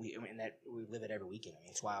 And we live it every weekend. I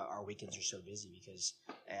mean, it's why our weekends are so busy because,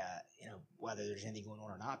 whether there's anything going on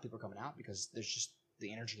or not, people are coming out because there's just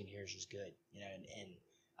the energy in here is just good,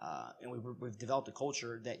 and we've developed a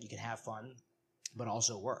culture that you can have fun, but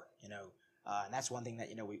also work, and that's one thing that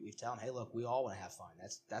we tell them. Hey, look, we all want to have fun.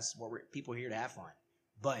 That's what people are here to have fun,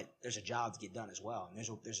 but there's a job to get done as well,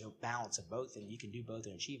 and there's a balance of both, and you can do both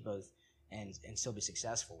and achieve both, and still be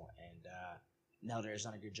successful. And Neldare has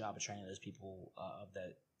done a good job of training those people of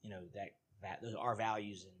the those our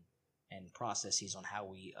values and processes on how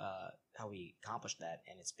we accomplish that,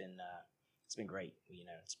 and it's been great.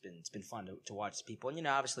 It's been fun to watch people, and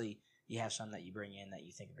obviously you have some that you bring in that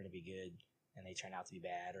you think are going to be good, and they turn out to be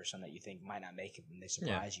bad, or some that you think might not make it, and they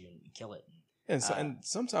surprise you and kill it. And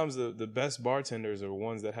sometimes the best bartenders are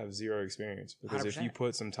ones that have zero experience, because 100%. If you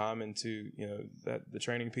put some time into the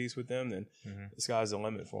training piece with them, then the sky's the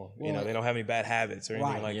limit for them. Well, they don't have any bad habits or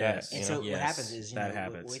anything like that. And so what happens is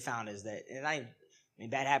what we found is that, and I mean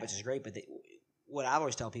bad habits is great, but what I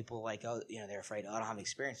always tell people, like, they're afraid, I don't have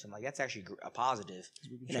experience. I'm like, that's actually a positive,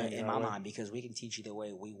 in my mind, because we can teach you the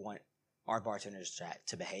way we want our bartenders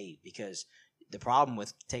to behave. Because the problem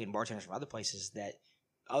with taking bartenders from other places is that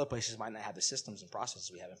other places might not have the systems and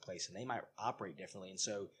processes we have in place, and they might operate differently. And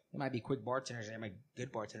so they might be quick bartenders, and they might be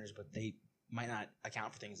good bartenders, but they might not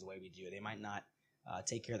account for things the way we do. They might not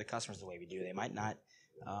take care of the customers the way we do. They might not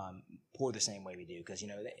pour the same way we do, because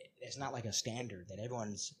it's not like a standard that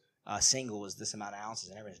everyone's single is this amount of ounces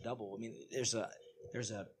and everyone's double. I mean, there's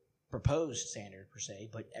a proposed standard per se,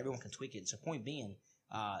 but everyone can tweak it. And so point being,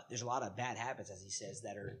 there's a lot of bad habits, as he says,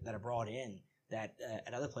 that are brought in that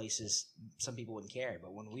at other places some people wouldn't care.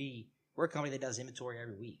 But when we're a company that does inventory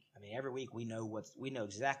every week. I mean, every week we know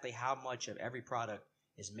exactly how much of every product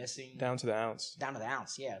is missing, down to the ounce.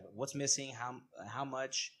 Yeah. But what's missing, how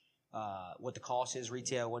much, what the cost is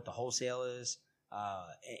retail, what the wholesale is,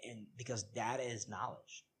 and because data is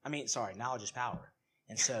knowledge. Knowledge is power.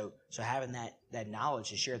 And so having that knowledge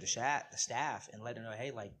to share the staff and let them know,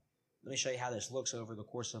 hey, like, let me show you how this looks over the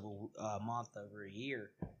course of a month, over a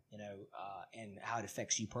year, and how it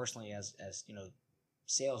affects you personally as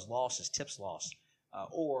sales loss is tips loss,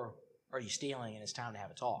 or are you stealing and it's time to have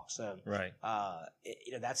a talk. So right,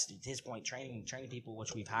 that's to his point. Training people,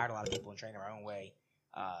 which we've hired a lot of people and trained our own way.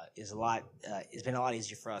 Is a lot. It's been a lot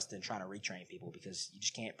easier for us than trying to retrain people, because you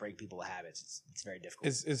just can't break people's habits. It's very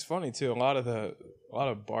difficult. It's funny too. A lot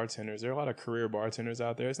of bartenders. There are a lot of career bartenders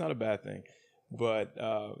out there. It's not a bad thing, but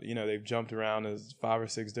they've jumped around as 5 or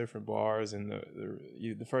 6 different bars, and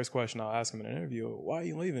the first question I'll ask them in an interview: why are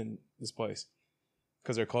you leaving this place?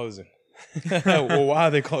 Because they're closing. Well, why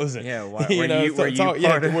are they closing? Yeah, why,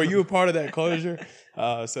 were you a part of that closure?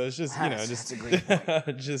 So it's just that's a great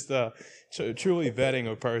point. just truly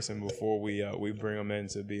vetting a person before we bring them in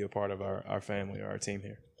to be a part of our family or our team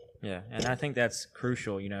here. Yeah, and I think that's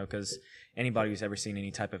crucial, because anybody who's ever seen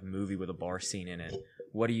any type of movie with a bar scene in it,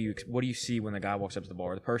 what do you see when the guy walks up to the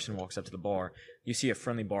bar, or the person walks up to the bar? You see a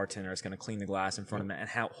friendly bartender that's going to clean the glass in front of them and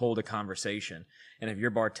hold a conversation. And if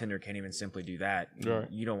your bartender can't even simply do that,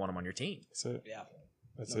 you don't want him on your team. That's it. Yeah,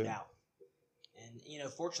 that's no it. doubt.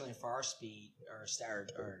 And fortunately for our speed or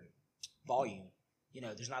volume,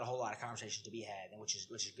 there's not a whole lot of conversations to be had, and which is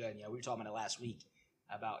good. We were talking about it last week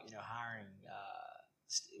about hiring.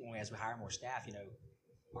 As we hire more staff,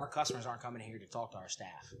 our customers aren't coming here to talk to our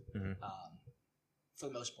staff. Mm-hmm. For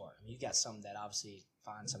the most part. I mean, you've got some that obviously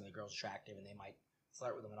find some of the girls attractive and they might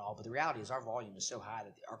flirt with them and all, but the reality is our volume is so high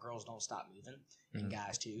that our girls don't stop moving, and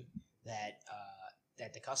guys too,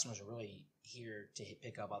 that customers are really here to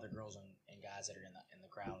pick up other girls and guys that are in the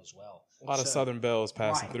crowd as well. A lot of Southern belles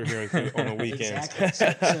passing Right. through here on the weekends.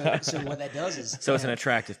 Exactly. So what that does is So it's an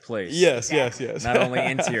attractive place. Yes, Exactly. yes. Not only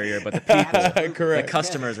interior, but the people. Correct. The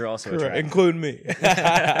customers are also Correct, attractive. including me. but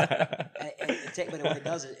what it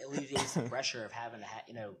does is it alleviates the pressure of having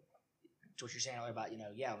to what you're saying earlier about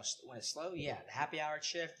when it's slow, the happy hour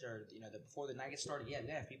shift or before the night gets started, you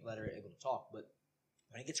have people that are able to talk, but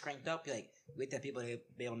when it gets cranked up, we have people to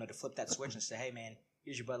be able to flip that switch and say, hey man,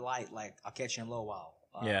 here's your Bud Light, like I'll catch you in a little while.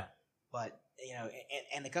 But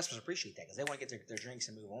and the customers appreciate that because they want to get their drinks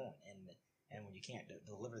and move on, and when you can't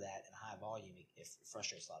deliver that in a high volume, it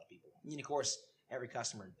frustrates a lot of people. And of course, every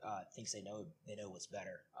customer thinks they know what's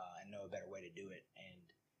better and know a better way to do it, and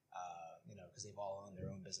because they've all owned their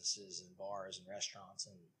own businesses and bars and restaurants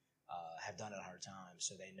and have done it 100 times,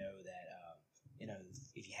 so they know that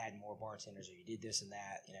if you had more bartenders or you did this and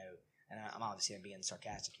that, and I'm obviously being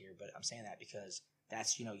sarcastic here, but I'm saying that because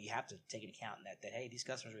that's you have to take into account that hey, these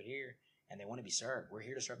customers are here and they want to be served. We're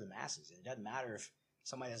here to serve the masses, and it doesn't matter if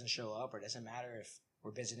somebody doesn't show up, or it doesn't matter if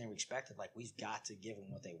we're busier than we expected. Like, we've got to give them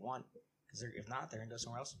what they want, because if not, they're gonna go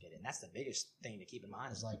somewhere else and get it. And that's the biggest thing to keep in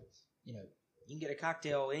mind is you can get a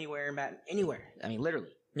cocktail anywhere. I mean, literally.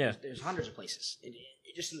 Yeah. There's hundreds of places,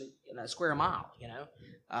 just in a square mile,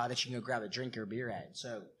 that you can go grab a drink or a beer at.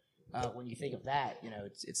 So when you think of that,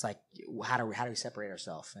 it's like how do we separate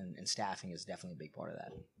ourselves? And staffing is definitely a big part of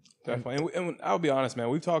that. Definitely, and I'll be honest, man.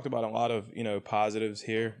 We've talked about a lot of positives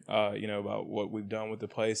here, about what we've done with the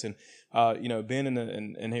place, and being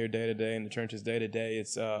in here day to day in the trenches day to day.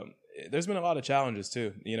 It's there's been a lot of challenges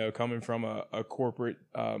too. Coming from a corporate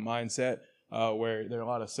mindset where there are a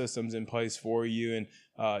lot of systems in place for you, and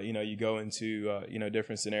you go into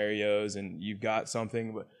different scenarios, and you've got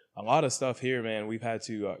something, but a lot of stuff here, man, we've had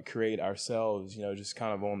to create ourselves, just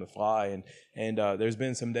kind of on the fly. And there's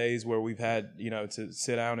been some days where we've had, to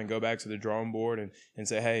sit down and go back to the drawing board and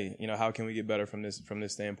say, hey, how can we get better from this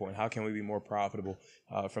standpoint? How can we be more profitable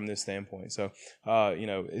from this standpoint? So,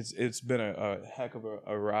 it's been a heck of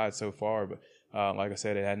a ride so far. But like I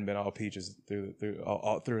said, it hadn't been all peaches through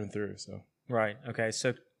and through. So Right. Okay.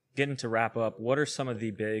 So getting to wrap up, what are some of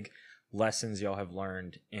the big lessons y'all have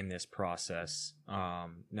learned in this process?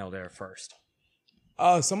 Neldare first.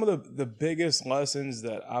 Some of the biggest lessons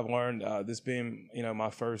that I've learned, this being, my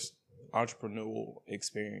first entrepreneurial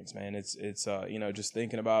experience, man, it's just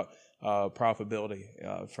thinking about profitability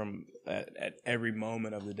from at every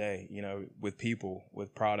moment of the day, with people,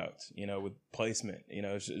 with product, with placement,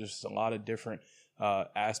 it's just a lot of different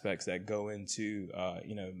aspects that go into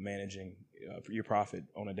managing your profit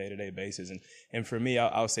on a day-to-day basis, and for me,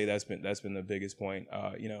 I'll say that's been the biggest point.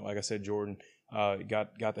 Like I said, Jordan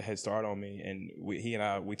got the head start on me, and he and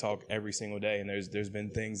I talk every single day, and there's been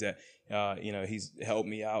things that he's helped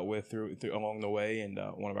me out with through along the way, and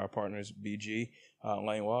one of our partners, BG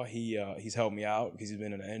Langwell, he's helped me out because he's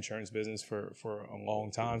been in the insurance business for a long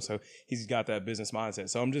time, so he's got that business mindset.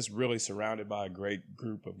 So I'm just really surrounded by a great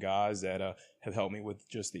group of guys that have helped me with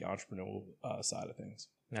just the entrepreneurial side of things.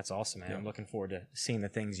 That's awesome, man. Yeah. I'm looking forward to seeing the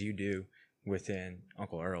things you do within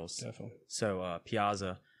Uncle Earl's. Definitely. So,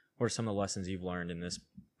 Piazza, what are some of the lessons you've learned in this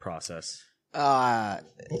process?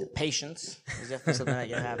 Patience is definitely something that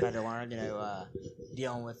you have had to learn.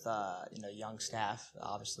 Dealing with young staff,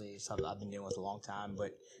 obviously something I've been dealing with a long time.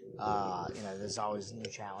 But there's always new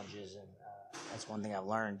challenges, and that's one thing I've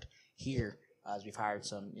learned here. As we've hired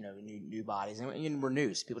some new bodies, and we're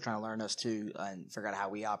new, so people trying to learn us too and figure out how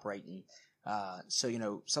we operate. And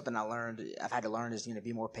something I've had to learn is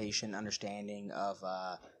be more patient, understanding of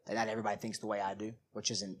that not everybody thinks the way I do, which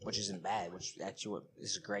isn't bad. Which actually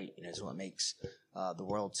is great. Is what makes the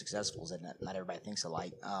world successful. Is that not everybody thinks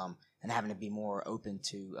alike, and having to be more open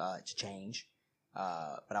to change.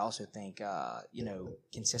 But I also think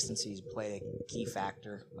consistency's played a key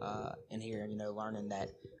factor in here. Learning that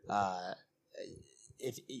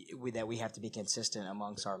that we have to be consistent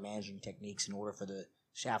amongst our managing techniques in order for the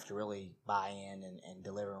staff to really buy in and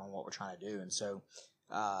deliver on what we're trying to do. And so,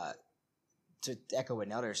 to echo what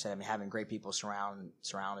Neldare said, having great people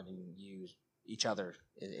surrounded and each other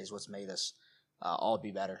is what's made us all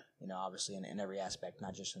be better. Obviously in every aspect,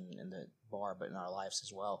 not just in the bar, but in our lives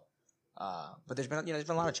as well. But there's been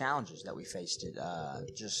a lot of challenges that we faced.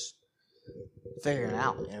 Just figuring it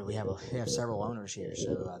out. We have several owners here,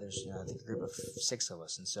 so there's I think a group of 6 of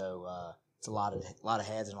us, and so it's a lot of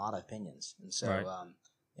heads and a lot of opinions. And so Right.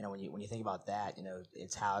 When you think about that,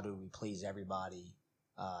 it's how do we please everybody,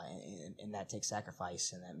 and that takes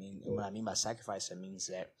sacrifice. And what I mean by sacrifice, that means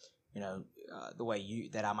that the way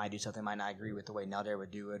that I might do something might not agree with the way Neldare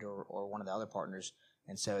would do it, or one of the other partners,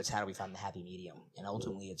 And so it's how do we find the happy medium? And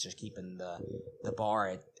ultimately, it's just keeping the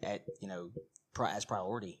bar at as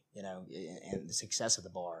priority, and the success of the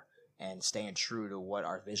bar, and staying true to what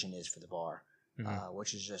our vision is for the bar,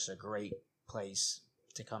 which is just a great place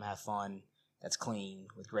to come have fun. That's clean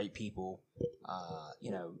with great people,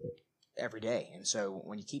 every day. And so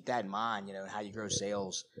when you keep that in mind, how you grow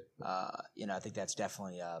sales, I think that's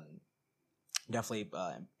definitely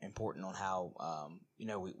important on how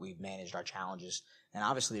we've managed our challenges. And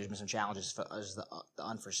obviously, there's been some challenges as the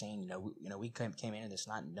unforeseen. We came into this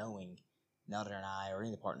not knowing, Neldare and I, or any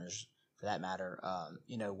of the partners for that matter,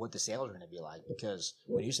 what the sales are going to be like. Because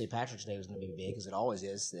when you say Patrick's Day was going to be big, because it always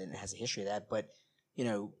is, and it has a history of that. But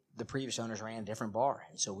the previous owners ran a different bar,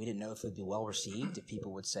 and so we didn't know if it would be well received. If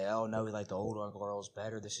people would say, "Oh no, we like the old Uncle Earl's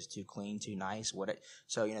better. This is too clean, too nice."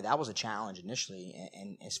 So that was a challenge initially,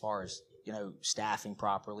 and as far as staffing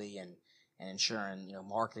properly and ensuring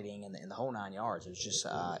marketing and the whole 9 yards. It was just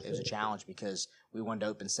it was a challenge because we wanted to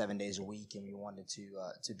open 7 days a week, and we wanted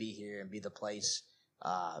to be here and be the place.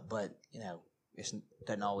 But it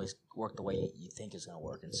doesn't always work the way you think it's going to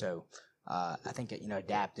work, and so. I think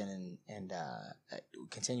adapting and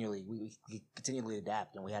continually we continually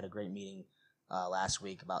adapt, and we had a great meeting last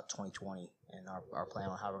week about 2020 and our plan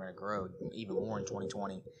on how we're going to grow even more in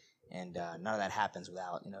 2020, and none of that happens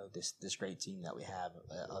without this great team that we have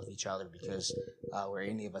of each other, because where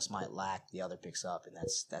any of us might lack, the other picks up, and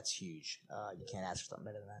that's huge. You can't ask for something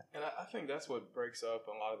better than that. And I think that's what breaks up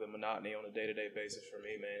a lot of the monotony on a day-to-day basis for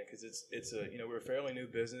me, man, because it's a we're a fairly new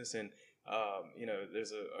business, and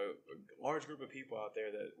there's a large group of people out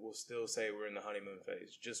there that will still say we're in the honeymoon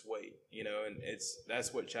phase. Just wait, and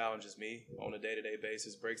that's what challenges me on a day-to-day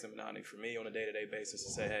basis, breaks the monotony for me on a day-to-day basis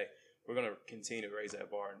to say, hey, we're going to continue to raise that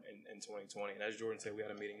bar in 2020. And as Jordan said, we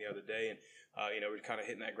had a meeting the other day, and we're kind of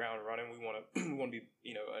hitting that ground running. We want to be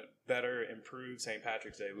a better, improved St.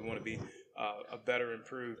 Patrick's Day. We want to be a better,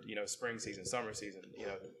 improved spring season, summer season,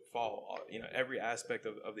 fall, every aspect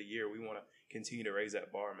of the year. We want to continue to raise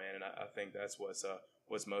that bar, man. And I think that's what's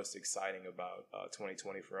most exciting about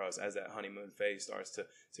 2020 for us as that honeymoon phase starts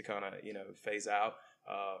to kind of phase out.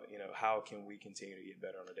 How can we continue to get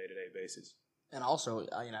better on a day-to-day basis? And also,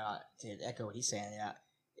 to echo what he's saying,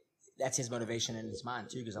 that's his motivation and it's mine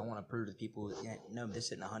too, because I want to prove to people, no, this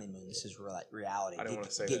isn't a honeymoon. This is reality. I didn't want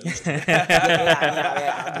to say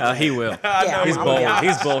that. He will.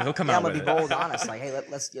 He's bold. He'll come out with it. I'm gonna be bold, and honest. Like, hey,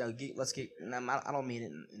 let's get. I don't mean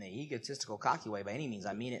it in an egotistical, cocky way by any means.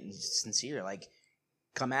 I mean it in sincere. Like,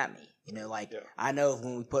 come at me. I know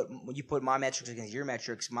when you put my metrics against your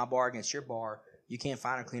metrics, my bar against your bar, you can't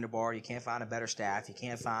find a cleaner bar. You can't find a better staff. You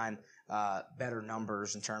can't find better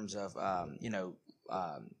numbers in terms of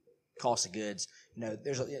cost of goods.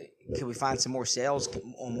 Can we find some more sales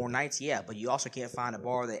on more nights? Yeah, but you also can't find a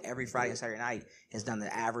bar that every Friday and Saturday night has done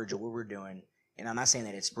the average of what we're doing. And I'm not saying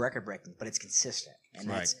that it's record breaking, but it's consistent. And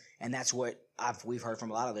right. that's what we've heard from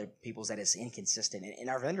a lot of the people, is that it's inconsistent. And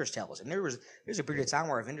our vendors tell us. And there's a period of time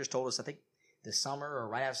where our vendors told us, I think this summer or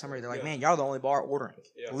right after summer, they're like, man, y'all are the only bar ordering.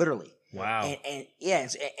 Yeah. Literally. Wow.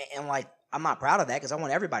 And like, I'm not proud of that, because I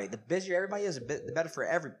want everybody. The busier everybody is, the better for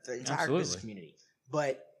the entire Absolutely. Business community.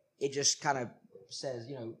 But it just kind of says,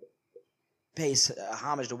 pays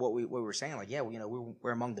homage to what we were saying. Like, yeah,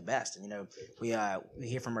 we're among the best, and we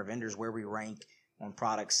hear from our vendors where we rank on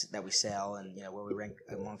products that we sell, and where we rank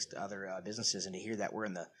amongst other businesses, and to hear that we're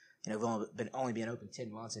in the we've only been open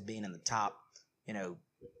 10 months and being in the top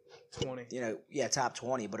 20. Top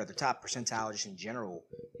 20, but at the top percentile just in general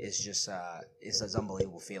is just it's an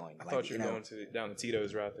unbelievable feeling. I thought you were going down the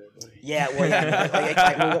Tito's route there. Buddy. Yeah, well,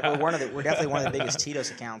 yeah, we're definitely one of the biggest Tito's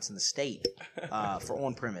accounts in the state for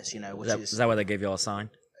on premise. Is that why they gave you all a sign?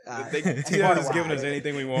 Tito's is giving us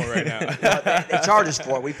anything we want right now. They charge us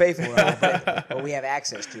for it. We pay for it, but we have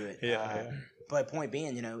access to it. Yeah. But point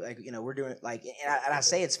being, we're doing it and I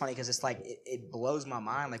say it's funny because it's like it blows my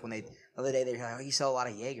mind. Like when the other day they're like, "Oh, you sell a lot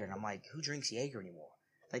of Jaeger," and I'm like, "Who drinks Jaeger anymore?"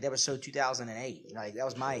 Like that was so 2008. That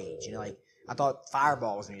was my age. I thought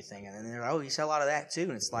Fireball was a new thing, and then they're like, "Oh, you sell a lot of that too."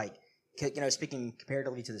 And it's like, speaking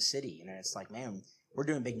comparatively to the city, it's like, man, we're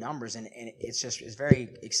doing big numbers, and it's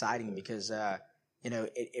very exciting because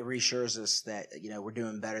it reassures us that we're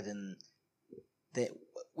doing better than that.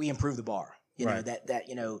 We improve the bar. Right.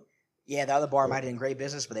 Yeah, the other bar might have been great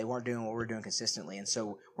business, but they weren't doing what we're doing consistently. And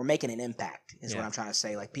so we're making an impact is what I'm trying to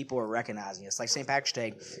say. Like, people are recognizing us. Like St. Patrick's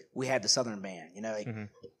Day, we had the Southern Band,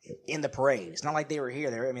 in the parade. It's not like they were here.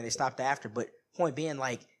 They stopped after. But point being,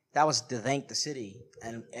 that was to thank the city.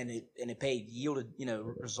 And it yielded,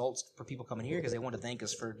 results for people coming here because they wanted to thank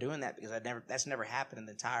us for doing that, because that's never happened in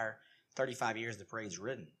the entire 35 years the parade's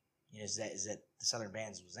ridden. Is that the Southern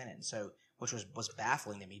Bands was in it. And so which was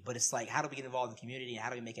baffling to me. But it's like, how do we get involved in the community, and how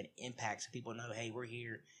do we make an impact so people know, hey, we're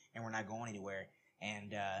here and we're not going anywhere?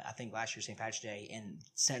 And I think last year St. Patrick's Day, and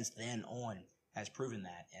since then on, has proven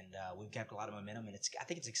that. And we've kept a lot of momentum, and I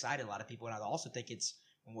think it's excited a lot of people. And I also think it's,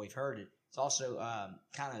 from what we've heard, it's also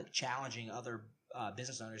kind of challenging other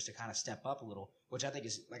business owners to kind of step up a little, which I think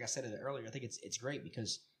is, like I said earlier, I think it's great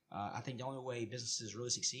because I think the only way businesses really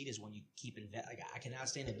succeed is when you keep like, I cannot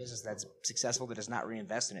stand a business that's successful that does not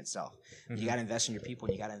reinvest in itself. You got to invest in your people,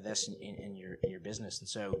 and you got to invest in your business. And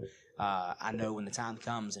so I know when the time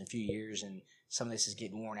comes in a few years and some of this is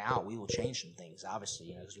getting worn out, we will change some things,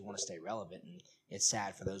 obviously, because we want to stay relevant. And it's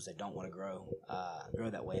sad for those that don't want to grow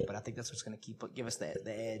that way. But I think that's what's going to give us the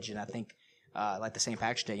edge. And I think like the St.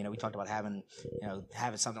 Patrick's Day, we talked about having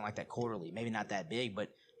something like that quarterly, maybe not that big, but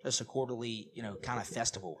just a quarterly, kind of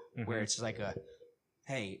festival where it's like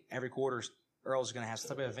hey, every quarter Earl's going to have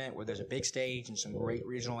some type of event where there's a big stage and some great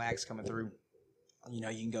regional acts coming through. You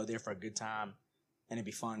can go there for a good time and it'd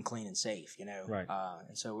be fun, clean, and safe, Right.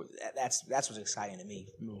 And so that's what's exciting to me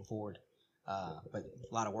moving forward. But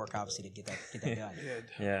a lot of work, obviously, to get that done.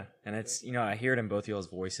 Yeah. And it's, I hear it in both y'all's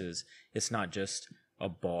voices. It's not just a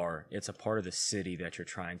bar. It's a part of the city that you're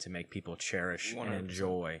trying to make people cherish 100%. And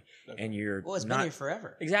enjoy. And it's been here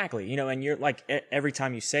forever. Exactly. And you're like, every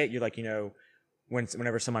time you say it, you're like,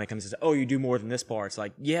 whenever somebody comes and says, "Oh, you do more than this bar," it's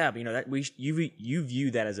like, yeah, but you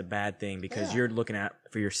view that as a bad thing because you're looking at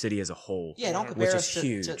for your city as a whole. Yeah, don't compare us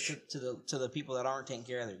to the people that aren't taking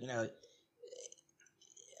care of it.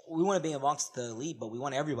 We want to be amongst the elite, but we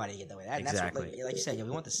want everybody to get that way. Exactly. That's what, like you said, we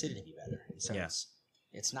want the city to be better. And so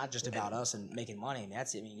it's not just about us and making money.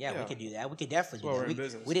 We could do that. We could definitely do that. We're in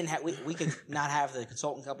business. We could not have the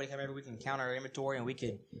consultant company come over. We can count our inventory, and we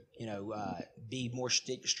could, be more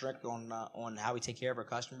strict on how we take care of our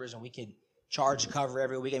customers, and we could charge to cover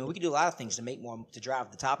every weekend. We could do a lot of things to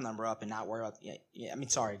drive the top number up and not worry about.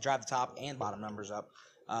 Drive the top and bottom numbers up,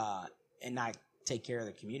 and not take care of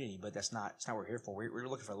the community. But that's not what we're here for. We're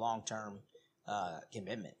looking for long-term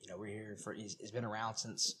commitment. We're here for. It's been around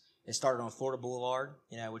since. It started on Florida Boulevard,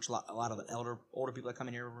 which a lot of the older people that come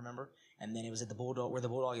in here remember. And then it was at the Bulldog, where the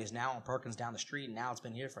Bulldog is now, on Perkins down the street. And now it's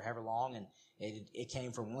been here for however long. And it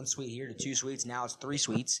came from 1 suite here to 2 suites. Now it's 3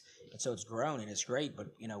 suites. And so it's grown, and it's great. But,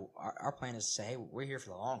 our plan is to say, hey, we're here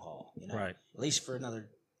for the long haul, Right. At least for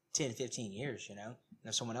another 10, 15 years, And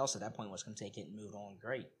if someone else at that point was going to take it and move on,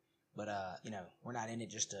 great. But, we're not in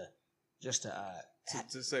it just to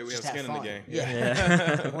say we have skin in the game.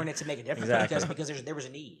 Yeah. We're in it to make a difference. Exactly. because there was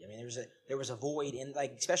a need. There was a void, and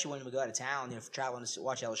especially when we go out of town, traveling to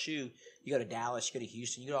watch LSU, you go to Dallas, you go to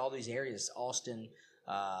Houston, you go to all these areas, Austin.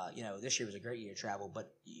 This year was a great year to travel,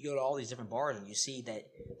 but you go to all these different bars and you see that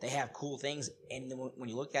they have cool things, and then when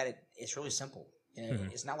you look at it, it's really simple.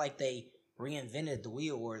 It's not like they reinvented the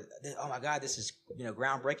wheel or, oh my God, this is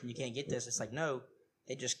groundbreaking. You can't get this. It's like, no.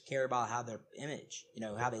 They just care about how their image,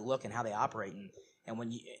 how they look and how they operate. And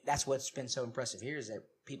that's what's been so impressive here is that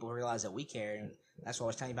people realize that we care. And that's what I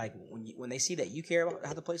was telling you about. When they see that you care about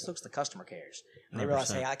how the place looks, the customer cares. And they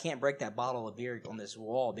realize, 100%. Hey, I can't break that bottle of beer on this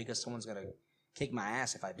wall because someone's going to kick my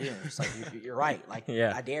ass if I do. It's like, you're right. Like,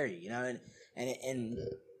 I dare you, and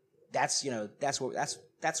that's, that's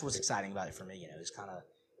what's exciting about it for me, it's kind of,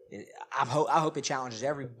 I hope it challenges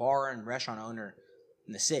every bar and restaurant owner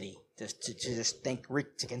in the city to just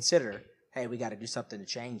to consider, hey, we got to do something to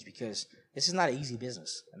change, because this is not an easy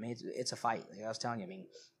business. It's a fight. Like I was telling you,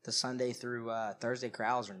 the Sunday through Thursday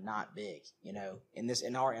crowds are not big, in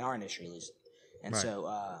our industry at least. And right.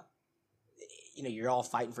 So, you're all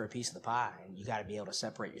fighting for a piece of the pie, and you got to be able to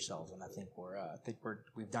separate yourselves. And I think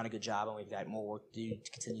we've done a good job, and we've got more work to do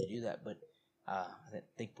to continue to do that. But I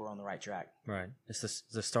think we're on the right track. Right. It's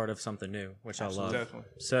the start of something new, which Absolutely. I love. Definitely.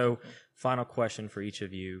 So, final question for each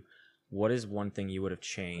of you. What is one thing you would have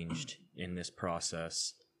changed in this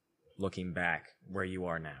process, looking back where you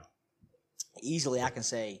are now? Easily, I can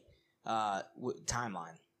say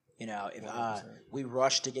timeline. If we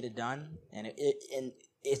rushed to get it done, and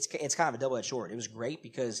it's kind of a double-edged sword. It was great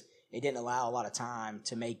because it didn't allow a lot of time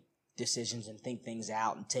to make decisions and think things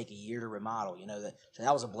out and take a year to remodel. So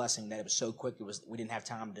that was a blessing that it was so quick. We didn't have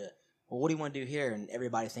time to. Well, what do you want to do here? And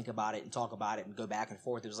everybody think about it and talk about it and go back and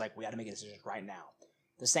forth. It was like we had to make a decision right now.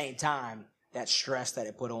 At the same time, that stress that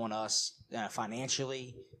it put on us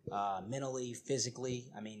financially, mentally,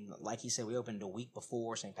 physically. Like he said, we opened a week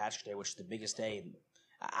before St. Patrick's Day, which is the biggest day,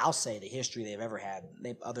 I'll say, the history they've ever had.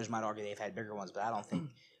 Others might argue they've had bigger ones, but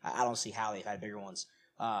I don't see how they've had bigger ones.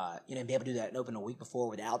 Be able to do that and open a week before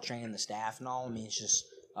without training the staff and all. It's just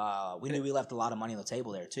we knew we left a lot of money on the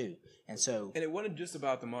table there too, and it wasn't just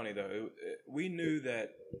about the money though. We knew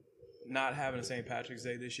that not having a St. Patrick's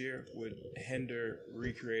Day this year would hinder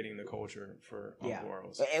recreating the culture for Uncle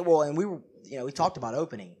Earl's. And we were, we talked about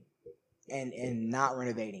opening and not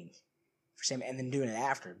renovating for St. and then doing it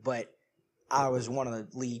after. But I was one of the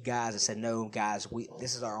lead guys that said, no, guys,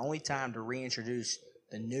 this is our only time to reintroduce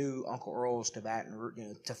the new Uncle Earl's to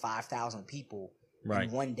to 5,000 people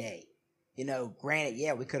in one day.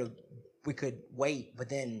 Granted, we could wait, but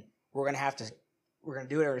then we're gonna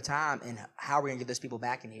do it at a time. And how are we gonna get those people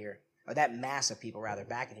back in here, or that mass of people rather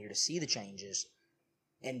back in here to see the changes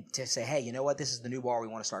and to say, hey, you know what, this is the new bar we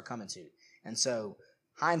want to start coming to. And so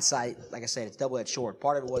hindsight, like I said, it's double-edged sword.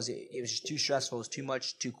 Part of it was it was just too stressful, it was too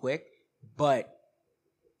much, too quick, but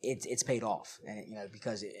it's paid off, and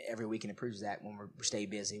because every weekend it proves that when we stay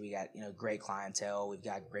busy, we got great clientele, we've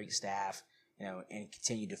got great staff, and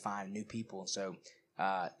continue to find new people. And so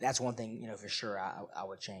that's one thing for sure I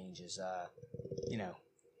would change is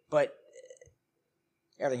but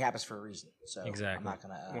everything happens for a reason. So exactly. I'm not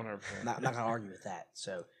gonna I'm not gonna argue with that.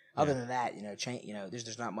 So other than that, change.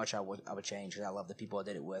 There's not much I would change because I love the people I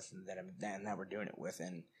did it with and that we're doing it with,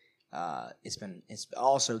 and it's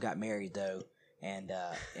also got married though. And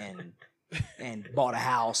bought a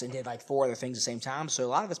house and did like 4 other things at the same time. So a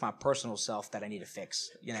lot of it's my personal self that I need to fix.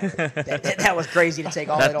 That was crazy to take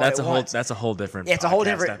all that on at once. That's a whole different. It's a whole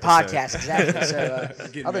different podcast, exactly.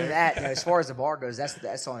 So other than that, as far as the bar goes, that's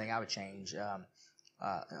the only thing I would change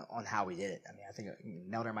on how we did it. I mean, I think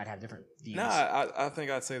Neldare might have different views. No, I think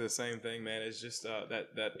I'd say the same thing, man. It's just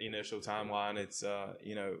that initial timeline. It's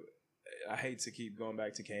I hate to keep going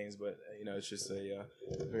back to Cane's, but it's just a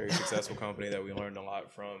very successful company that we learned a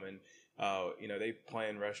lot from, and they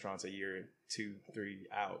plan restaurants a year, 2, 3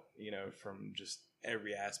 out, from just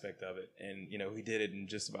every aspect of it, and we did it in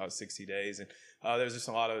just about 60 days, and there's just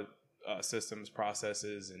a lot of systems,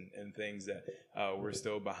 processes, and things that we're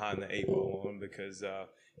still behind the 8 ball on because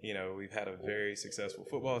we've had a very successful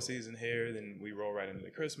football season here. Then we roll right into the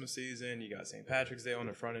Christmas season. You got St. Patrick's Day on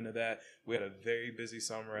the front end of that. We had a very busy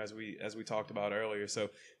summer as we talked about earlier. So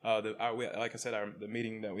like I said, the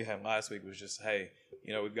meeting that we had last week was just, hey,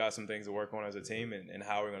 we've got some things to work on as a team, and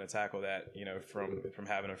how we're going to tackle that, from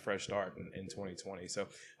having a fresh start in 2020. So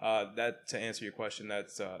that, to answer your question, that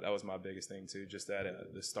was my biggest thing too. Just that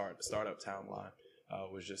the startup timeline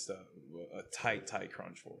was just a tight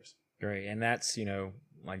crunch for us. Great, and that's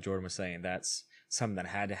like Jordan was saying, that's something that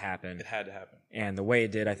had to happen. It had to happen, and the way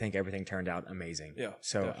it did, I think everything turned out amazing. Yeah.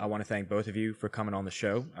 So definitely. I want to thank both of you for coming on the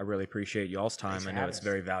show. I really appreciate y'all's time. I know it's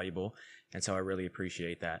very valuable, and so I really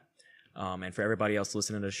appreciate that. And for everybody else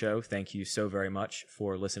listening to the show, thank you so very much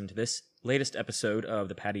for listening to this latest episode of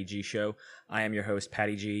the Patty G Show. I am your host,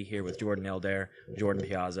 Patty G, here with Jordan Neldare, Jordan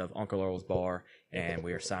Piazza of Uncle Earl's Bar, and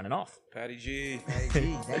we are signing off. Patty G. Patty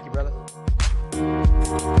G. Thank you, brother.